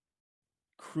 like,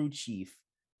 crew chief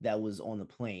that was on the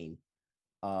plane,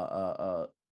 uh, uh, uh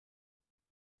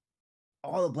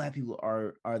all the black people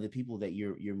are the people that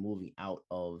you're moving out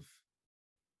of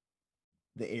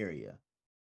the area,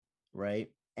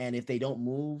 right? And if they don't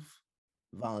move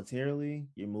voluntarily,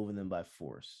 you're moving them by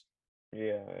force,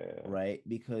 Yeah, yeah. right?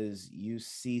 Because you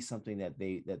see something that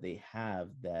they have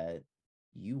that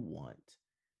you want,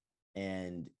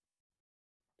 and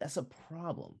that's a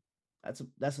problem.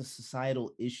 That's a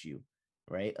societal issue,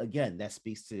 right? Again, that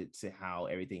speaks to how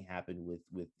everything happened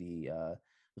with the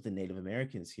Native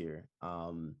Americans here,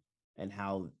 and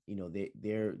how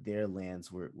their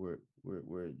lands were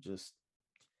just,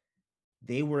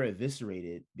 they were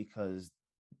eviscerated because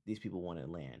these people wanted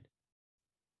land,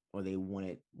 or they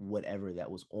wanted whatever that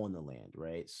was on the land,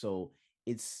 right? So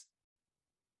it's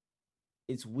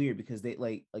it's weird because they,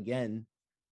 like, again,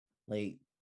 like,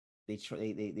 they said,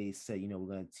 we're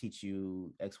going to teach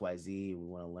you XYZ, we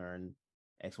want to learn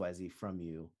XYZ from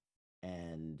you,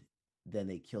 and then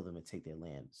they kill them and take their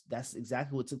lands. That's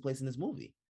exactly what took place in this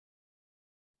movie.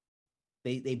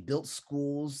 They built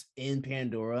schools in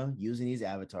Pandora using these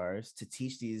avatars to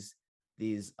teach these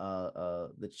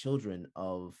the children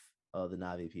of the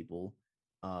Navi people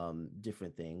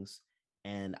different things.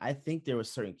 And I think there were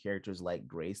certain characters like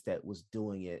Grace that was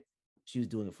doing it. She was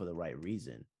doing it for the right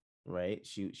reason, right?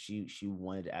 She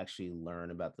wanted to actually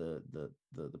learn about the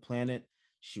planet.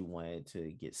 She wanted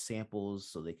to get samples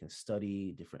so they can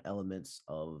study different elements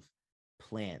of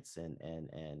plants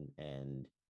and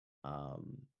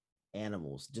um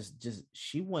animals. Just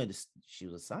she wanted to, she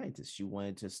was a scientist, she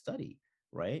wanted to study,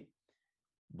 right?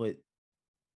 But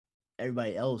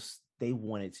everybody else, they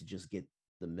wanted to just get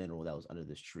the mineral that was under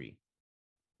this tree.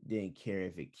 Didn't care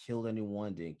if it killed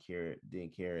anyone, didn't care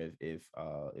if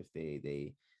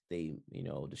they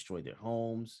destroyed their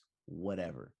homes,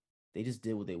 whatever. They just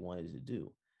did what they wanted to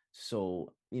do.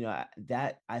 So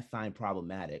that I find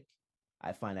problematic.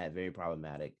 I find that very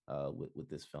problematic with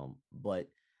this film. But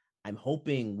I'm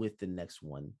hoping with the next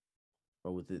one,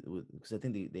 or because I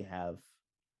think they have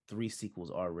 3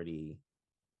 sequels already.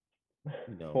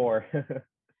 Four.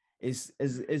 Is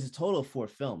a total of 4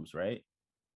 films, right?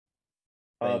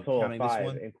 Like, Total of counting this 5,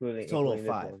 one, including total of this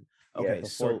 5. one. Okay, Yeah, so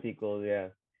so 4 sequels. Yeah,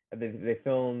 and they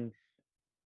filmed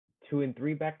 2 and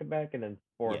 3 back to back, and then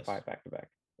 4 and yes, 5 back to back.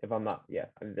 If I'm not, yeah,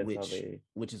 I think that's how they.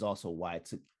 which is also why it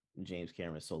took James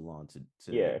Cameron so long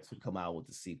Yeah. to come out with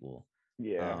the sequel.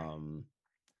 Yeah.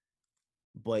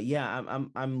 But yeah,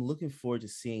 I'm looking forward to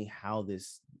seeing how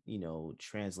this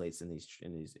translates in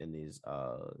these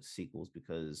sequels,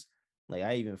 because, like,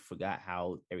 I even forgot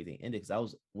how everything ended, because I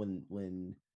was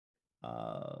when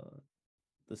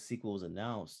the sequel was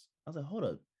announced, I was like, hold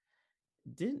up,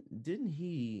 didn't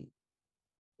he,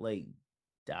 like,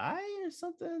 die or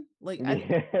something? Like,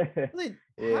 like,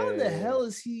 how the hell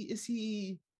is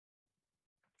he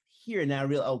here now?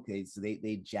 Real okay, so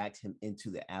they jacked him into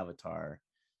the avatar,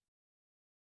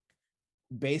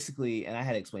 basically. And I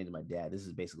had to explain to my dad, this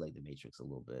is basically like the Matrix a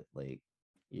little bit. Like,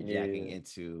 you're jacking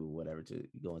into whatever to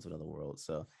go into another world.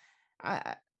 So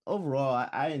I overall,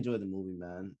 I enjoy the movie,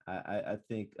 man. I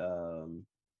think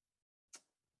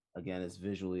again, it's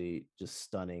visually just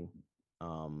stunning.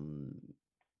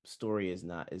 Story is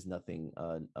nothing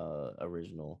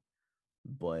original,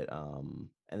 but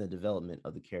and the development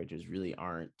of the characters really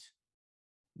aren't,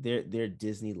 they're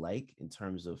Disney like in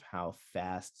terms of how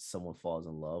fast someone falls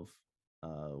in love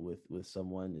with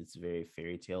someone. It's very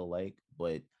fairy tale like,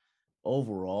 but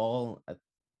overall,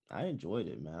 I enjoyed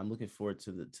it, man. I'm looking forward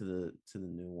to the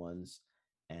new ones,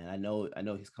 and I know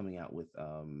he's coming out with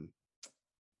um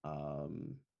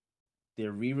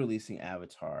they're re-releasing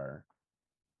Avatar,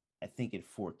 I think, in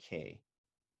 4K.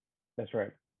 That's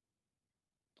right.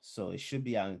 So it should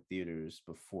be out in theaters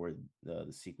before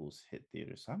the sequels hit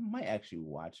theaters. So I might actually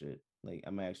watch it. Like, I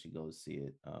might actually go see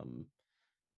it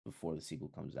before the sequel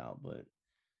comes out. But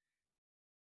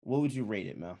what would you rate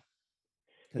it, Mel?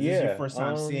 Because this is your first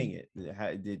time seeing it.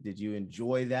 Did you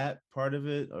enjoy that part of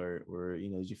it, or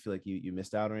did you feel like you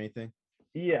missed out or anything?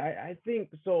 Yeah, I think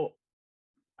so.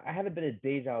 I had a bit of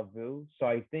deja vu, so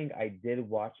I think I did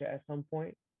watch it at some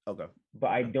point. Okay.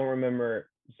 But I don't remember.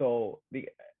 So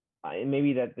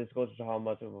maybe that this goes to how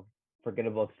much of a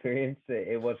forgettable experience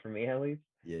it was for me, at least.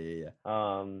 Yeah.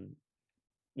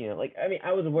 Like, I mean,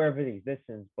 I was aware of its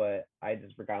existence, but I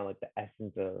just forgot, like, the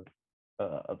essence of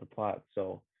the plot.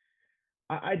 So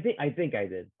I think I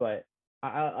did, but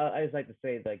I just like to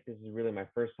say, like, this is really my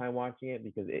first time watching it,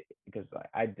 because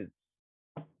I did,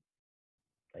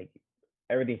 like,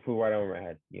 everything flew right over my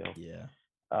head. Yeah.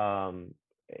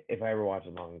 If I ever watched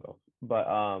it long ago. But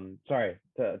sorry,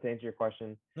 to answer your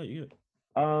question. No, you good.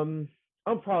 I'm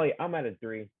at a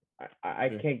 3. I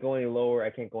Sure. can't go any lower. I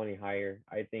can't go any higher.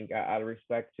 I think out of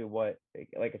respect to what,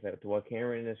 like I said, to what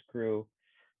Cameron and his crew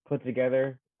put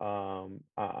together, on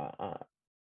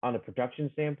a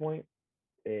production standpoint,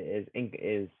 is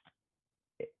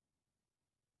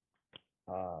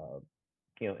uh,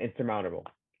 insurmountable,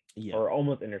 Yeah. or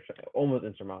almost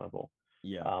insurmountable.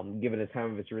 Yeah. Given the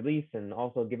time of its release, and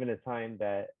also given the time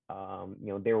that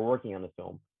they were working on the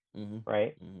film, Mm-hmm.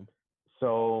 right? Mm-hmm.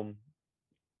 So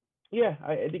yeah,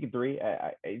 I think a three.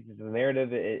 The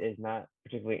narrative is not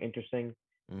particularly interesting.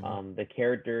 Mm-hmm. The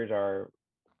characters are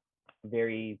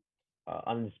very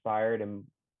uninspired and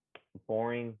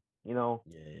boring, Yeah.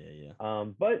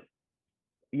 But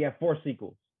you have four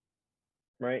sequels,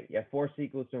 right? You have four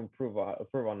sequels to improve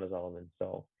on those elements.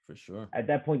 So For sure. at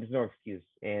that point, there's no excuse.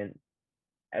 And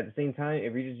at the same time,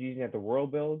 if you're just using it at the world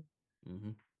build,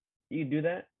 Mm-hmm. you can do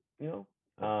that. You know,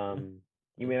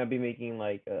 you may not be making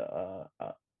like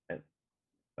a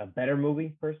better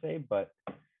movie per se, but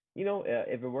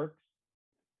if it works,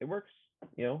 it works.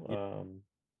 You know, Yeah.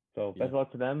 so Yeah. best of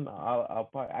luck to them. I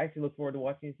actually look forward to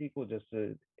watching the sequel just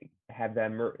to have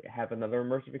have another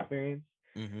immersive experience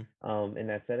Mm-hmm. in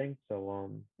that setting.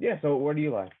 So yeah. So where do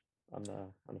you lie on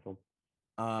the film?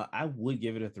 I would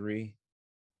give it a 3,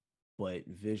 but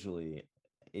visually,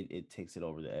 it takes it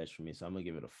over the edge for me. So I'm gonna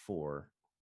give it a 4.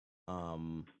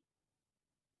 Um,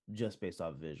 just based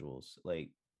off visuals,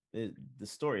 like the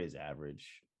story is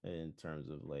average in terms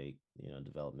of like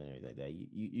development and everything like that.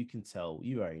 You can tell,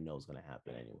 you already know what's gonna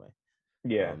happen anyway.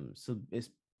 Yeah. So it's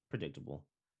predictable,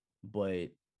 but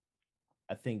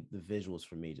I think the visuals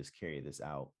for me just carry this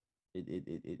out.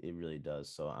 It really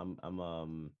does. So I'm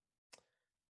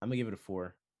gonna give it a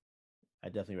 4. I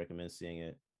definitely recommend seeing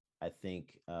it. I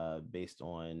think based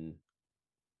on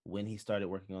when he started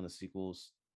working on the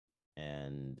sequels,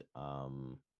 and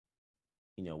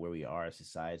where we are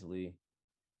societally,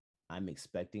 I'm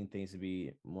expecting things to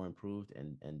be more improved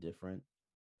and different.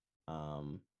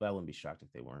 But I wouldn't be shocked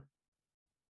if they weren't.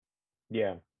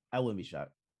 Yeah. I wouldn't be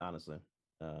shocked, honestly.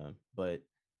 But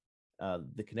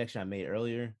the connection I made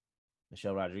earlier,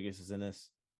 Michelle Rodriguez is in this.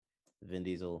 Vin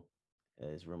Diesel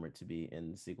is rumored to be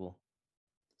in the sequel.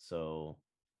 So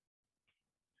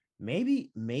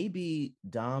maybe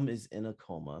Dom is in a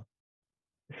coma.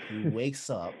 He wakes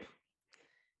up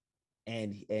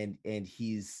and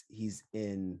he's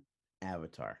in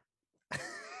Avatar.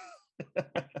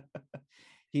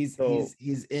 he's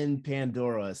in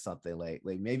Pandora or something, like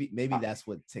maybe that's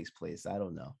what takes place. I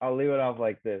don't know. I'll leave it off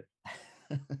like this.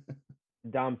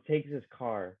 Dom takes his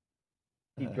car,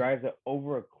 he drives it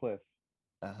over a cliff,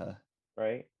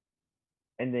 right?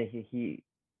 And then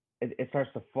it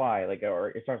starts to fly, or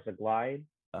it starts to glide,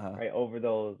 right, over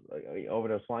those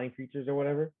flying creatures or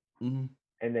whatever. Mm-hmm.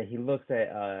 And then he looks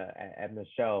at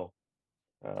Michelle,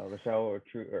 or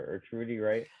Trudy,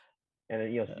 right? And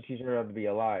then she turned out to be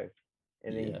alive.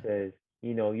 And then he says,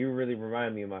 you really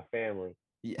remind me of my family.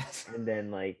 Yes. And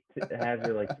then has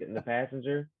her sit in the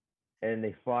passenger, and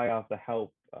they fly off to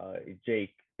help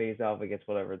Jake face off against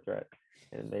whatever threat.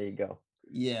 And there you go.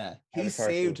 Yeah, he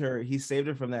saved her. He saved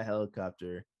her from that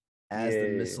helicopter as the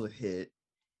missile hit.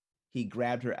 He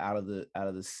grabbed her out of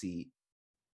the seat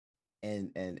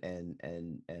and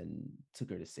took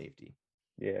her to safety.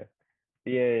 Yeah.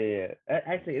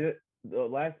 Actually, the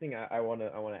last thing I want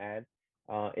to add,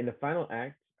 in the final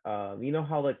act, you know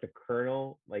how the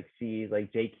colonel sees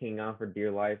Jake hanging on for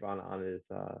dear life on his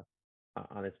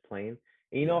plane,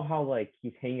 and you know how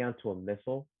he's hanging on to a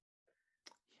missile.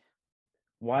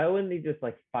 Why wouldn't they just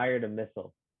fire the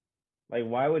missile?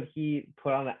 Why would he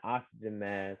put on an oxygen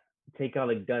mask, take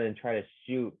out a gun, and try to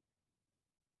shoot?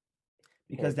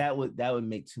 Because that would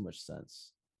make too much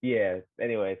sense. Yeah.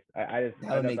 Anyways, I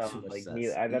thought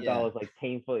that was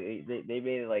painful. They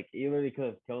made it he literally could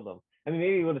have killed him. I mean,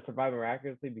 maybe he would have survived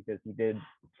miraculously because he did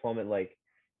plummet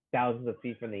thousands of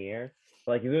feet from the air.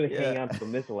 But he's really hanging on to the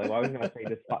missile. Why would he not say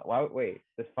this?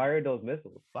 Just fire those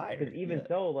missiles. Because even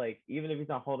even if he's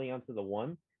not holding on to the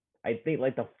one, I think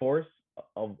the force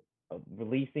of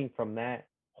releasing from that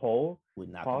hole would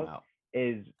knock him out.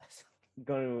 Is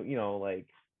going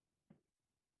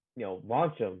to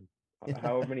launch him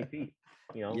however many feet.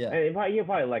 And he'll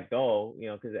probably let go,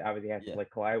 because obviously he has to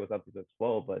collide with something to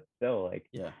explode. But still,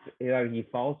 he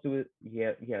falls to it. He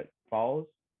falls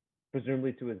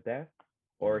presumably to his death,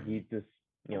 or he just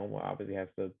obviously has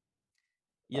to.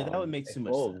 Yeah, that would make too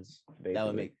much sense.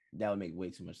 Basically. That would make way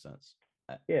too much sense.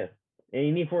 Yeah, and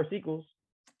you need 4 sequels.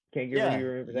 Can't get rid of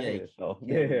your representatives.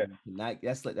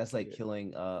 That's like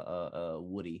killing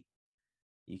Woody.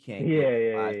 You can't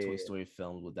get 5 Toy Story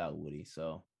films without Woody.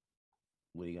 So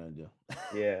what are you gonna do?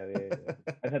 Yeah.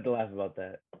 I just had to laugh about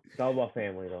that. It's all about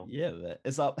family, though. Yeah, man.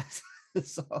 It's all.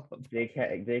 It's all about Jake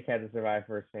had to survive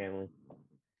for his family.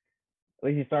 At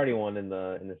least he's starting one in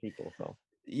the sequel. So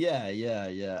yeah.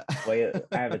 way of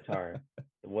Avatar,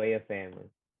 the way of family.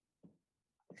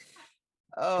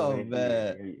 Oh Coming into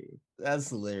man, that's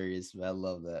hilarious, man. I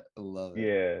love that. I love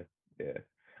it. yeah.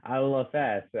 I don't know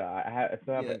fast. So I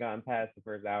still Yeah, haven't gotten past the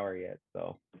first hour yet.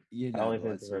 So you're I not only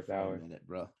going finished the to first for a hour. minute,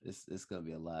 bro. It's gonna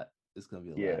be a lot. It's gonna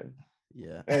be a Yeah. lot.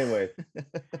 Yeah. Anyways.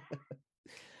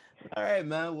 All right,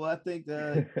 man. Well, I think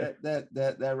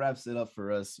that wraps it up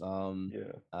for us.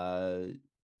 Yeah.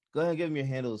 Go ahead and give them your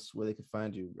handles where they can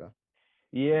find you, bro.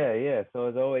 Yeah. So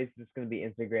as always, it's gonna be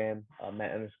Instagram,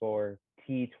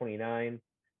 Matt_T29.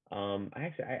 I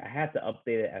have to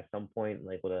update it at some point,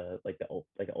 like with an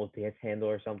OTX handle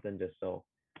or something, just so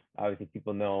obviously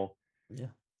people know.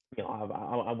 Yeah.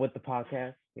 I'm with the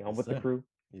podcast. I'm Yes, with the sir. crew.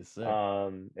 Yes,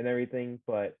 sir. And everything.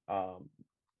 But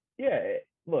yeah.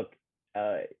 Look,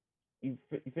 you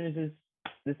finish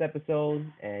this episode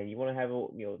and you want to have a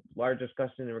large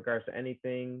discussion in regards to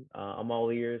anything, I'm all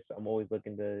ears. I'm always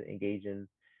looking to engage in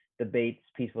debates,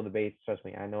 peaceful debates. Trust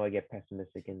me, I know I get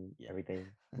pessimistic and everything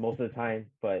most of the time,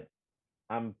 but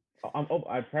I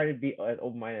try to be as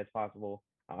open-minded as possible.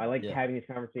 I like having these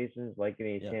conversations, like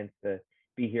getting a chance to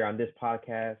be here on this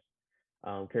podcast,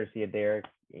 courtesy of Derek.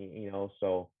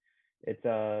 So it's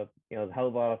a hell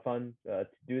of a lot of fun to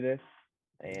do this,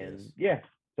 and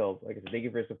so like I said, thank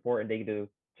you for your support, and thank you to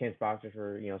Chance Boxers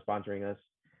for sponsoring us.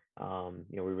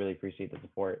 We really appreciate the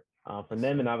support from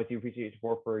them, and obviously appreciate your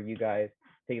support for you guys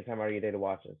taking time out of your day to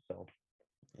watch us. So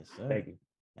yes, sir. Thank you.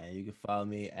 And you can follow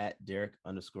me at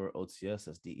Derek_OTS.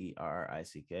 That's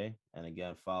DERRICK. And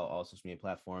again, follow all social media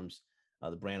platforms.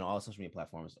 The brand on all social media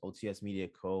platforms: OTS Media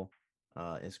Co.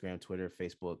 Instagram, Twitter,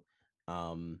 Facebook.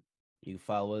 You can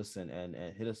follow us and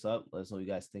hit us up. Let us know what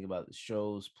you guys think about the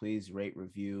shows. Please rate,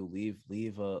 review,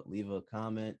 leave a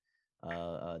comment.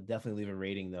 Definitely leave a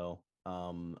rating though.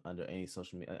 Under any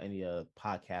social media, any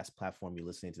podcast platform you're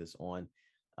listening to this on.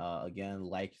 Again,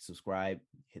 like, subscribe,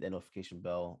 hit that notification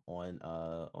bell on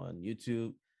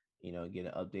YouTube. Get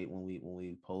an update when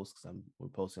we post, because we're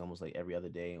posting almost like every other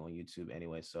day on YouTube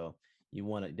anyway. So you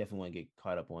definitely want to get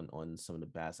caught up on some of the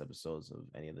past episodes of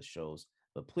any of the shows.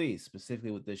 But please,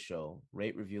 specifically with this show,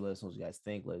 rate, review, let us know what you guys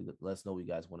think. Let us know what you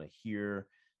guys want to hear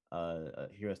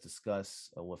us discuss,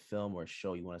 what film or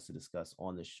show you want us to discuss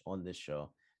on this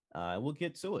show. And we'll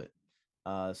get to it.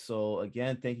 So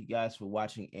again, thank you guys for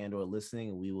watching and or listening,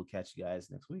 and we will catch you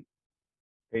guys next week.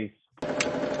 Peace.